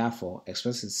and therefore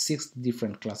expresses 6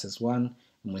 different classes 1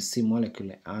 MSC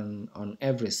molecule on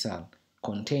every cell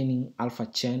containing alpha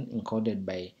chain encoded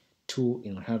by 2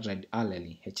 inherited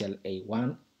allele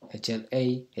HLA1,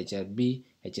 HLA, HLB,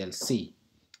 HLC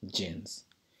genes.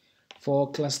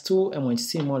 For class 2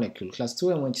 MHC molecule, class 2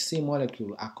 MHC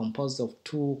molecule are composed of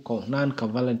 2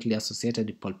 non-covalently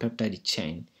associated polypeptide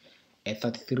chain, a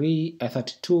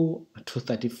 32 to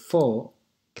 34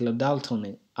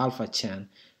 kilodalton alpha chain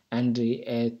and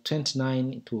a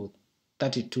 29 to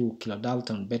 32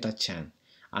 kilodalton beta chain.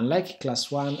 Unlike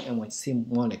class 1 MHC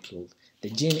molecules, the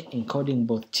gene encoding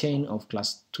both chain of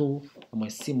class 2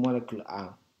 MHC molecule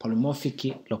are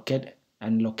polymorphically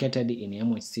located in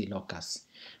MHC locus.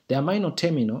 The amino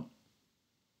terminal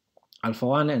alpha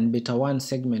 1 and beta 1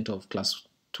 segment of class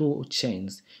 2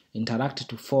 chains interact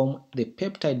to form the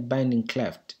peptide binding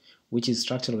cleft, which is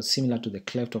structurally similar to the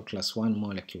cleft of class 1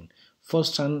 molecule. 4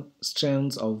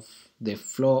 strands of the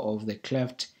floor of the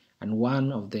cleft and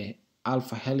one of the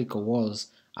alpha helical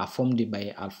walls are formed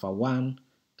by alpha 1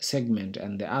 segment,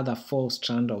 and the other 4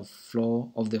 strands of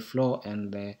the floor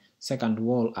and the second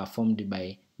wall are formed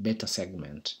by beta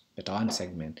 1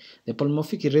 segment. The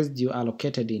polymorphic residue are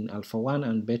located in alpha 1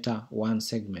 and beta 1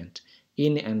 segment,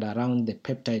 in and around the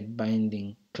peptide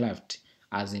binding cleft,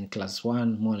 as in class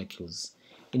 1 molecules.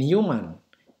 In human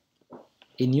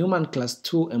class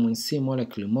 2 MHC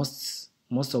molecule, most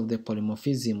of the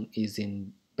polymorphism is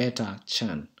in beta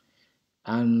chain,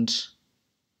 and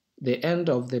the end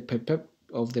of the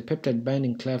peptide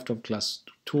binding cleft of class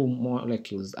 2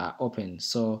 molecules are open,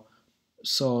 so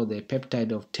the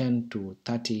peptide of 10 to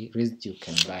 30 residue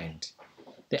can bind.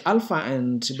 The alpha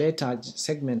and beta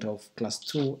segment of class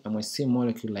 2 MHC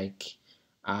molecule like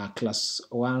class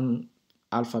 1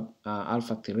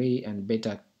 alpha 3 and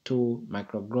beta 2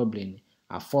 microglobulin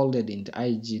are folded into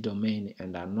Ig domain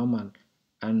and are normal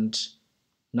and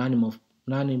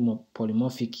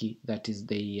non-polymorphic, that is,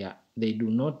 they do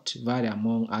not vary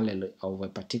among alleles of a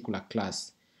particular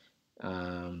class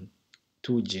 2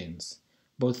 genes.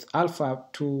 Both alpha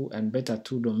 2 and beta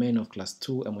 2 domain of class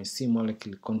 2 MHC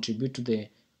molecule contribute to the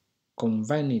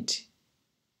convenity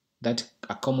that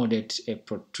accommodate a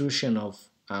protrusion of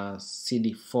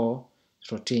CD4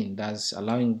 protein, thus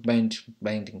allowing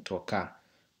binding to occur.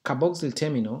 Carboxyl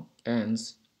terminal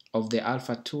ends of the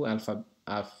alpha 2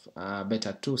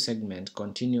 beta 2 segment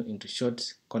continue into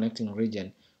short connecting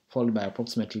region, followed by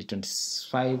approximately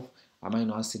 25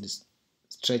 amino acid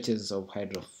stretches of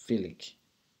hydrophilic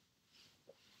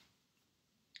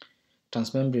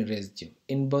transmembrane residue.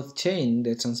 In both chains,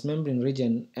 the transmembrane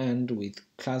region ends with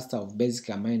cluster of basic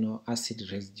amino acid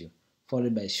residue,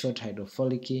 followed by short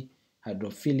hydrophilic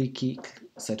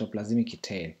cytoplasmic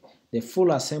tail. The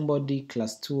full assembled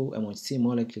class 2 MHC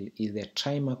molecule is a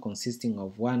trimer consisting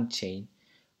of one chain,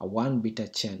 one beta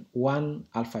chain, one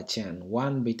alpha chain,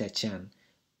 one beta chain,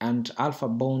 and alpha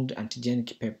bond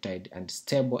antigenic peptide, and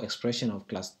stable expression of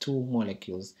class 2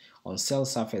 molecules on cell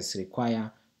surface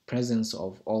require presence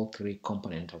of all 3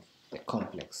 components of the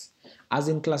complex. As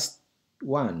in class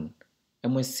 1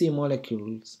 MHC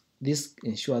molecules, this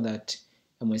ensures that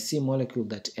MHC molecules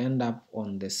that end up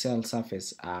on the cell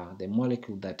surface are the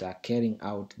molecules that are carrying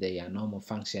out their normal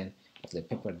function of the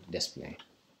peptide display.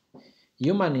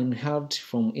 Human inherit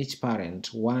from each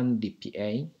parent one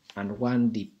DPA and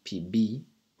one DPB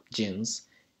genes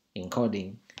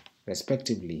encoding,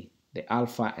 respectively, the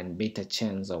alpha and beta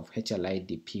chains of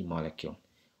HLA-DP molecule.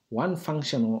 One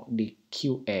functional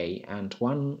DQA and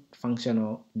one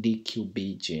functional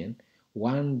DQB gene,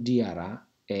 one DRA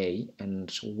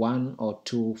and one or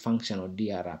two functional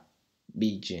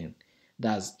DRB gene.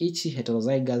 Thus, each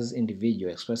heterozygous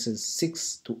individual expresses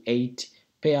 6 to 8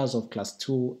 pairs of class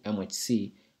 2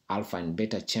 MHC alpha and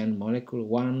beta chain molecule,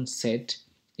 one set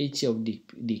each of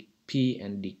DP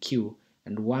and DQ,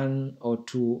 and one or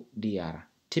two DR.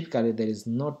 Typically, there is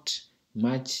not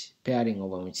much pairing of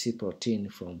MHC protein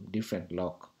from different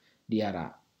loci,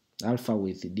 DR alpha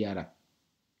with DR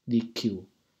DQ,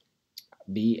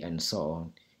 B, and so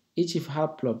on. Each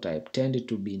haplotype tended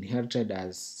to be inherited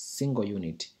as single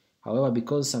unit. However,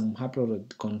 because some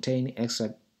haplotypes contain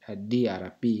extra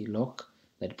DRP lock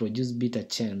that produce beta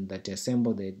chain that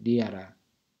assemble the DR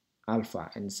alpha,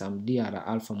 and some DR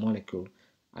alpha molecule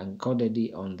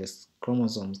encoded on the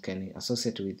chromosomes can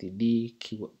associate with the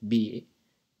DQB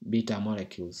beta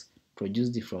molecules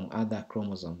produced from other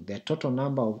chromosomes. The total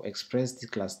number of expressed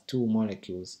class II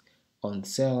molecules on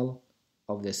cell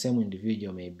of the same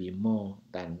individual may be more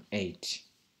than 8.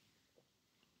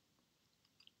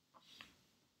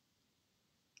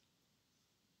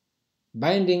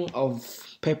 Binding of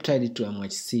peptide to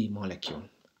MHC molecule.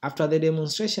 After the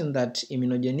demonstration that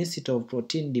immunogenicity of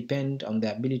protein depends on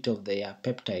the ability of their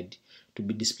peptide to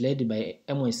be displayed by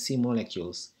MHC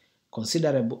molecules,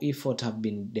 considerable effort have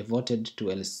been devoted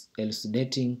to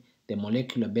elucidating the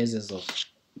molecular basis of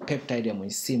peptide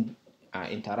MHC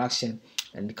interaction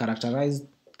and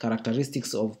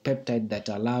characteristics of peptide that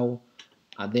allow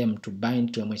them to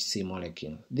bind to MHC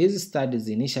molecule. These studies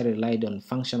initially relied on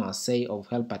functional assay of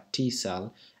helper T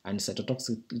cell and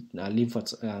cytotoxic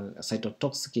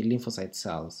lymphocyte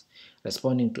cells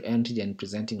responding to antigen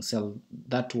presenting cells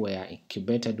that were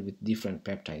incubated with different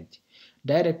peptides.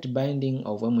 Direct binding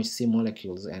of MHC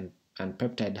molecules and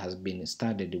peptide has been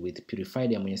studied with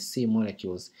purified MHC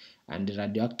molecules and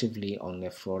radioactively on a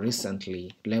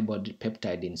fluorescently labeled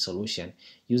peptide in solution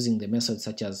using the methods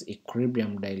such as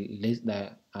equilibrium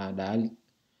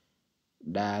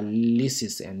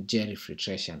dialysis and jelly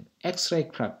filtration.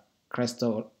 X-ray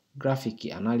crystallographic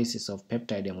analysis of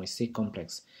peptide MHC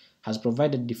complex has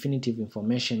provided definitive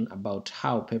information about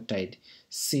how peptide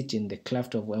sit in the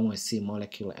cleft of MHC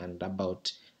molecule and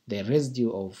about the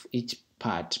residue of each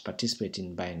part participate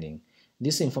in binding.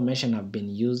 This information have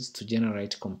been used to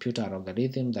generate computer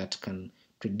algorithms that can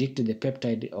predict the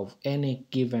peptide of any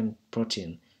given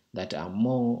protein that are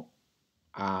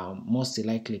most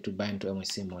likely to bind to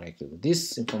MHC molecule.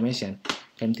 This information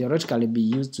can theoretically be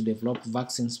used to develop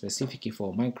vaccines specific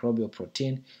for microbial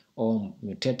protein or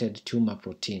mutated tumor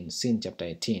protein, see in chapter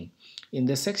 18. In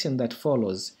the section that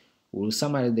follows, we will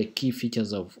summarize the key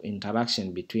features of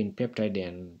interaction between peptide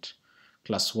and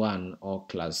class 1 or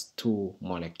class 2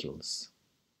 molecules.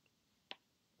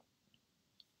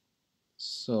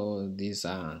 So these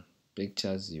are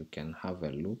pictures, you can have a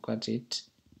look at it.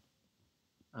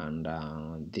 And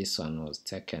this one was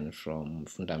taken from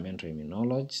Fundamental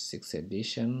Immunology, 6th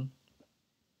edition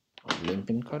of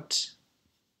Lippincott.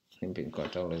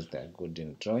 Lippincott always they're good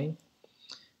in drawing.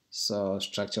 So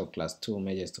structure of class 2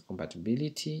 measures to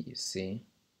compatibility, you see.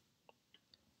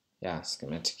 Yeah,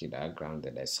 schematic diagram,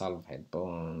 the disulfide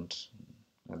bond,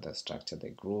 other structure, the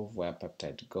groove where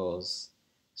peptide goes.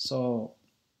 So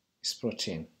it's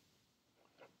protein.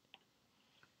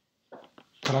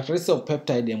 Characteristics of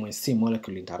peptide MHC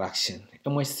molecule interaction.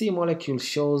 MHC molecule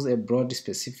shows a broad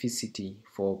specificity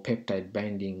for peptide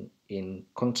binding in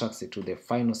contrast to the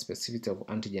final specificity of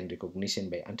antigen recognition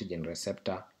by antigen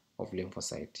receptor of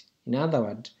lymphocyte. In other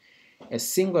words, a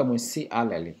single MHC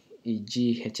allele,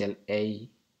 e.g.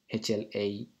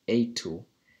 HLA-A2,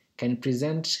 can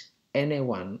present any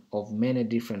one of many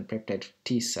different peptide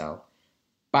T cells,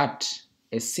 but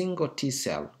a single T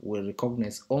cell will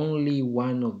recognize only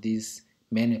one of these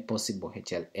many possible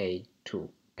HLA-2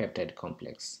 peptide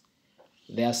complex.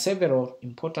 There are several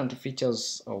important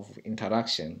features of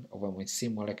interaction of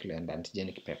MHC molecule and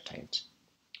antigenic peptide.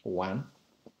 1.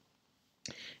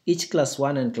 Each class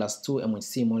 1 and class 2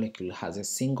 MHC molecule has a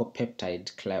single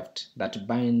peptide cleft that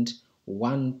binds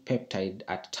one peptide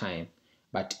at a time,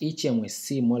 but each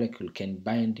MHC molecule can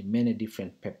bind many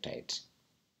different peptides.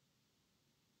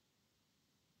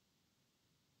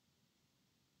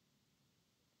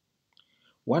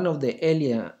 One of the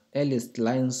earliest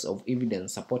lines of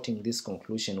evidence supporting this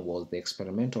conclusion was the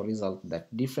experimental result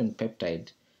that different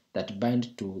peptides that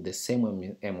bind to the same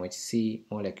MHC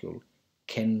molecule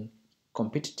can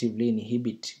competitively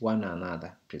inhibit one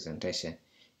another presentation,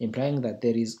 implying that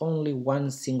there is only one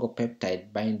single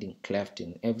peptide binding cleft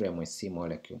in every MHC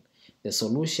molecule. The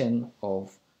solution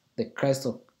of the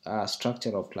crystal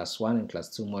structure of class 1 and class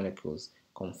 2 molecules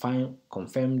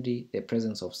confirmed the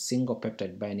presence of single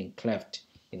peptide binding cleft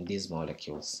in these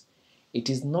molecules. It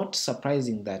is not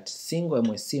surprising that single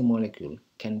MHC molecule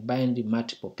can bind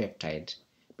multiple peptides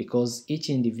because each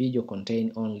individual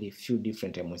contains only few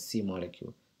different MHC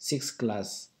molecules, 6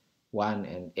 class 1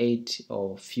 and 8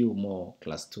 or few more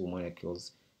class 2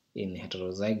 molecules in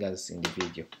heterozygous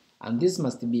individual. And this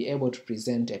must be able to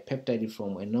present a peptide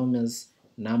from an enormous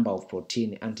number of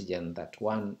protein antigen that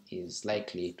one is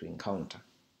likely to encounter.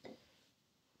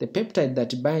 The peptide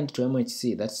that bind to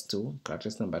MHC, that's 2,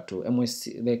 characteristic number 2,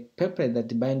 MHC, the peptide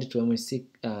that bind to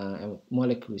MHC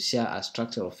molecules share a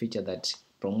structural feature that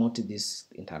promote this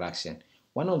interaction.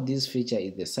 One of these features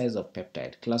is the size of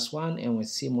peptide. Class 1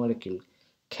 MHC molecule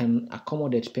can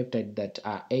accommodate peptides that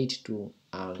are 8 to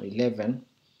 11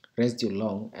 residue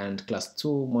long, and class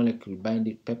 2 molecule bind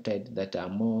peptides that are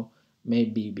more,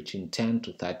 maybe between 10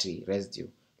 to 30 residue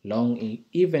long,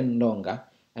 even longer,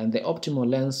 and the optimal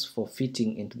length for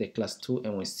fitting into the class 2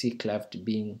 MHC cleft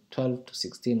being 12 to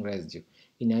 16 residue.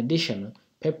 In addition,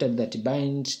 peptides that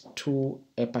bind to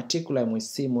a particular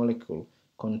MHC molecule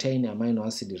contain amino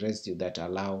acid residue that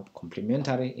allow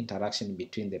complementary interaction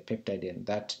between the peptide and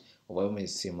that of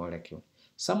MHC molecule.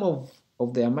 Some of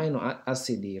the amino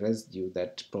acid residue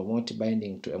that promote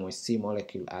binding to MHC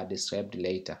molecule are described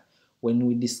later when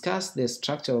we discuss the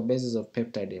structural basis of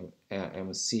peptide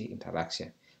MHC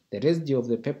interaction. The residue of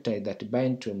the peptide that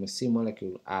bind to MHC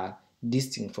molecule are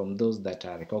distinct from those that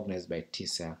are recognized by T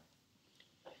cell.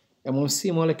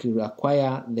 MHC molecules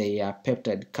acquire their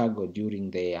peptide cargo during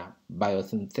their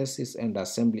biosynthesis and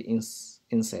assembly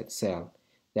inside cell.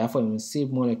 Therefore,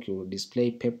 MHC molecules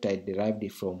display peptide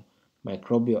derived from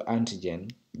microbial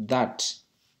antigen that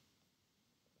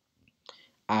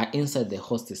are inside the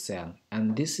host cell,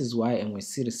 and this is why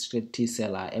MHC restricted T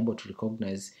cells are able to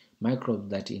recognize microbes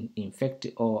that infect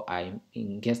or are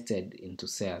ingested into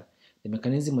cell. The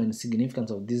mechanism and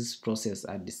significance of this process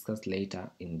are discussed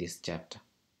later in this chapter.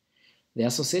 The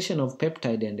association of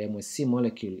peptide and MHC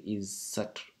molecule is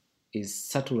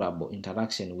saturable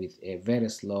interaction with a very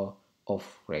slow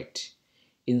off rate.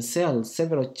 In cells,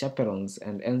 several chaperones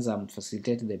and enzymes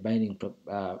facilitate the binding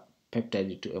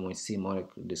peptide to MHC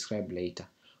molecule described later.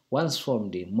 Once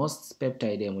formed, most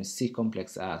peptide MHC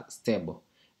complexes are stable,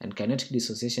 and kinetic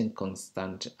dissociation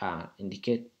constants are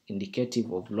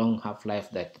indicative of long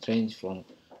half-life that range from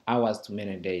hours to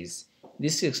many days.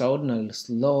 This extraordinarily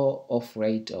slow off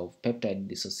rate of peptide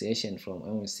dissociation from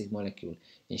MHC molecule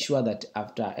ensure that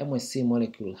after MHC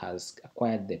molecule has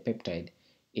acquired the peptide,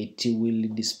 it will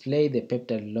display the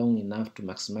peptide long enough to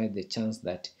maximize the chance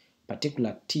that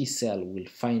particular T cell will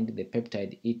find the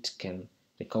peptide it can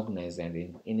recognize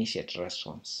and initiate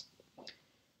response.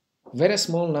 Very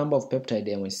small number of peptide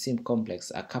MHC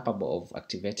complexes are capable of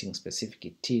activating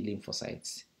specific T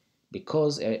lymphocytes.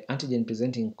 Because antigen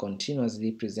presenting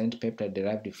continuously present peptide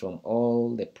derived from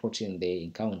all the protein they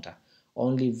encounter,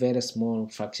 only very small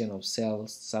fraction of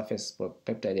cells surface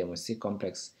peptide MHC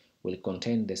complex will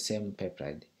contain the same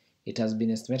peptide. It has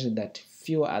been estimated that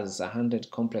fewer as 100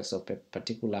 complexes of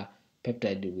particular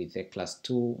peptide with a class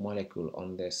 2 molecule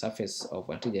on the surface of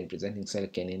antigen presenting cell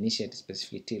can initiate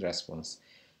specific T response.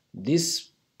 This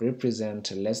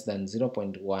represent less than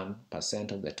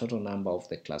 0.1% of the total number of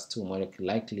the class 2 molecule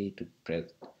likely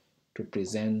to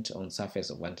present on surface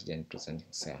of antigen presenting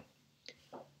cell.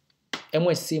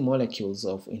 MHC molecules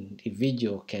of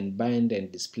individual can bind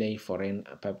and display foreign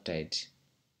peptide,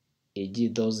 e.g.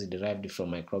 those derived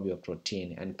from microbial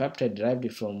protein, and peptide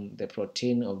derived from the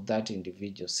protein of that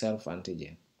individual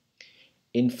self-antigen.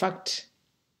 In fact,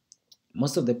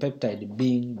 most of the peptide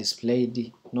being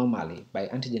displayed normally by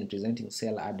antigen-presenting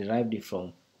cell are derived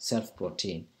from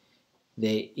self-protein.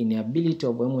 The inability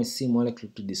of MHC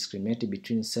molecule to discriminate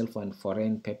between self and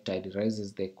foreign peptide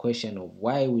raises the question of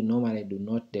why we normally do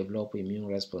not develop immune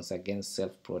response against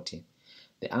self-protein.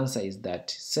 The answer is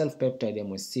that self-peptide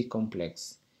MHC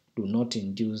complex do not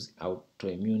induce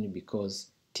autoimmune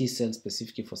because T cells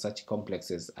specific for such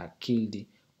complexes are killed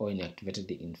or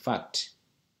inactivated. In fact,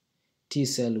 T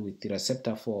cell with the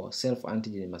receptor for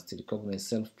self-antigen must recognize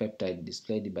self-peptide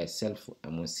displayed by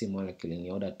self-MHC molecule in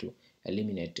order to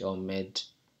eliminate or made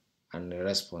a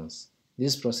response.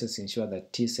 This process ensures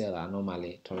that T cells are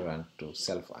normally tolerant to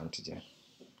self-antigen.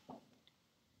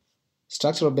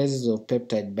 Structural basis of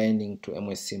peptide binding to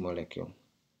MHC molecule.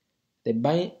 The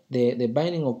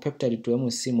binding of peptide to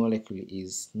MHC molecule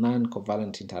is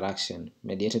non-covalent interaction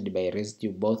mediated by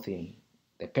residue both in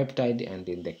the peptide and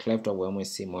in the cleft of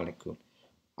MHC molecule.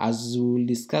 As we will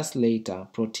discuss later,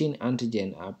 protein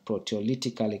antigen are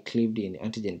proteolytically cleaved in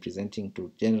antigen presenting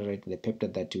to generate the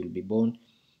peptide that will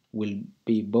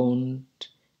be bound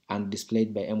and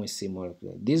displayed by MHC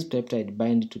molecule. These peptides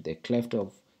bind to the cleft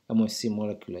of MHC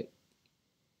molecule.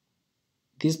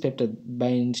 These peptides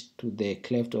bind to the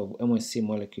cleft of MHC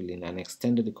molecule in an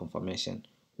extended conformation.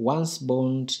 Once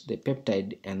bound, the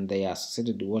peptide and their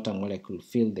associated water molecule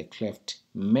fill the cleft,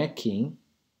 making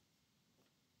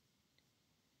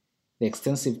the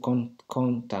extensive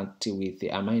contact with the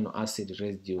amino acid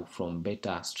residue from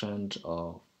beta strand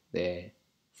of the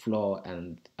floor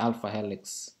and alpha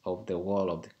helix of the wall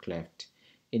of the cleft.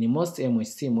 In most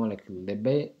MHC molecules,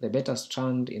 the beta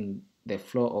strand in the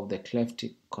floor of the cleft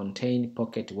contain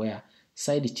pocket where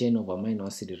side chain of amino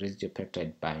acid residue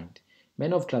peptide bind.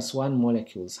 Many of class 1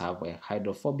 molecules have a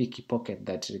hydrophobic pocket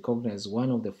that recognizes one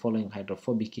of the following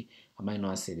hydrophobic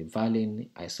amino acids: valine,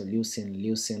 isoleucine,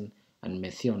 leucine, and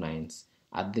methionines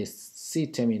at the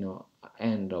C-terminal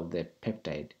end of the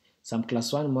peptide. Some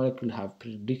class 1 molecules have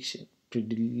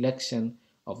predilection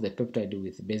of the peptide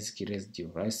with basic residue,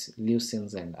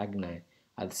 leucines and adenine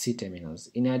at C-terminals.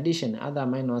 In addition, other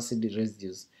amino acid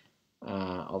residues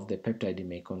of the peptide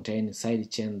may contain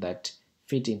side chain that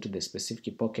fit into the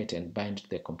specific pocket and bind to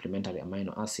the complementary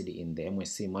amino acid in the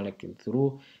MHC molecule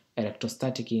through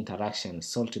electrostatic interaction,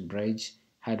 salt bridge,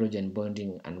 hydrogen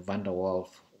bonding, and van der Waals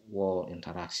wall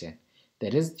interaction. The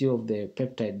residue of the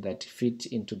peptide that fit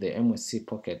into the MHC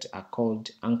pocket are called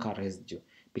anchor residue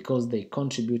because they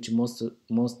contribute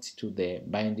most to the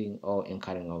binding or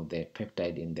anchoring of the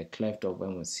peptide in the cleft of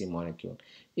MHC molecule.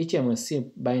 Each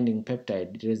MHC binding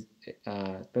peptide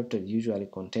usually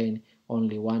contain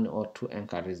only one or two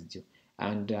anchor residue,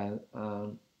 and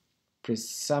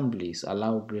presumably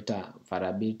allow greater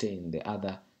variability in the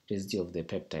other residue of the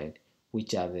peptide,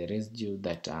 which are the residue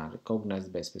that are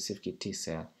recognized by specific T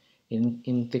cell.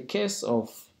 In the case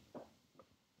of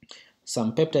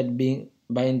some peptide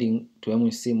binding to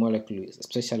MHC molecules,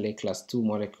 especially class 2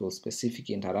 molecules, specific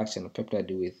interaction of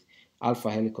peptide with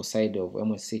alpha helical side of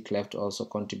MHC cleft also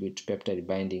contribute to peptide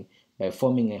binding by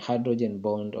forming a hydrogen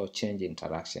bond or change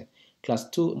interaction. Class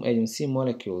 2 MHC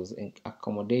molecules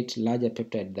accommodate larger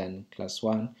peptide than class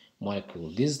 1 molecule.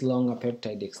 These longer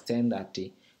peptides extend at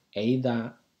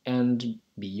either end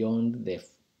beyond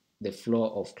the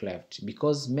floor of cleft.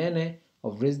 Because many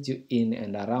of residue in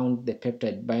and around the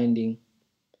peptide binding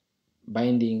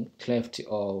cleft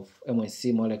of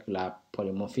MHC molecular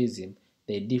polymorphism,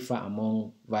 they differ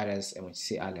among various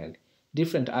MHC alleles.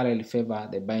 Different alleles favor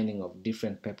the binding of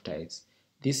different peptides.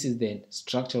 This is the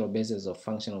structural basis of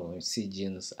functional MHC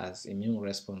genes as immune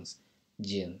response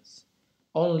genes.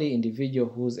 Only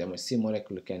individuals whose MHC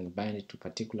molecule can bind to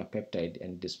particular peptide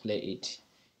and display it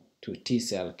to T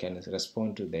cell can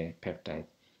respond to the peptide.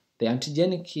 The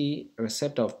antigenic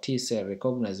receptor of T cell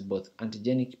recognizes both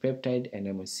antigenic peptide and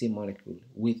MHC molecule,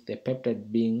 with the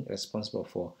peptide being responsible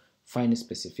for fine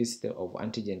specificity of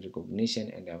antigen recognition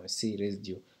and MHC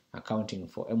residue accounting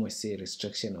for MHC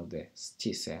restriction of the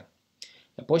T cell.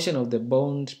 A portion of the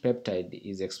bound peptide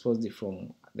is exposed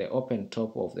from the open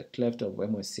top of the cleft of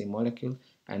MHC molecule,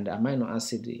 and amino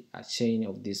acid chain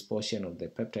of this portion of the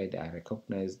peptide are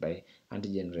recognized by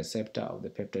antigen receptor of the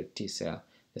peptide T cell.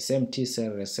 The same T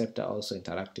cell receptor also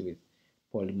interacts with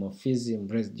polymorphism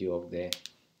residue of the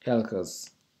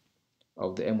helicals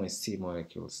of the MHC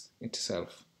molecules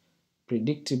itself.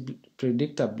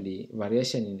 Predictably,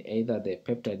 variation in either the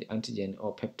peptide antigen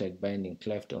or peptide binding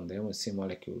cleft on the MHC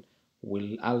molecule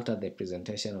will alter the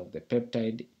presentation of the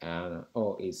peptide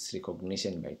or its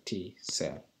recognition by T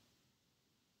cell.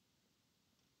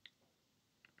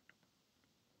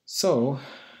 So,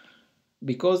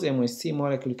 because MHC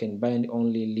molecule can bind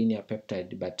only linear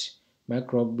peptide, but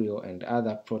microbial and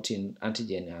other protein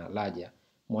antigen are larger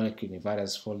molecule in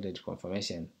various folded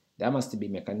conformation, there must be a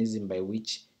mechanism by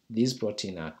which these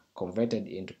proteins are converted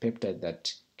into peptide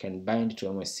that can bind to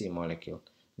MHC molecule.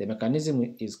 The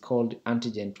mechanism is called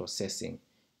antigen processing,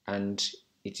 and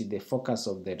it is the focus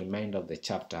of the remainder of the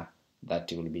chapter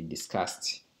that will be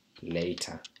discussed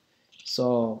later.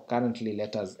 So currently,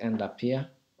 let us end up here.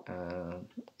 I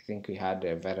think we had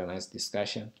a very nice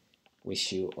discussion.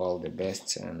 Wish you all the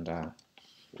best, and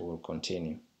we will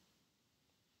continue.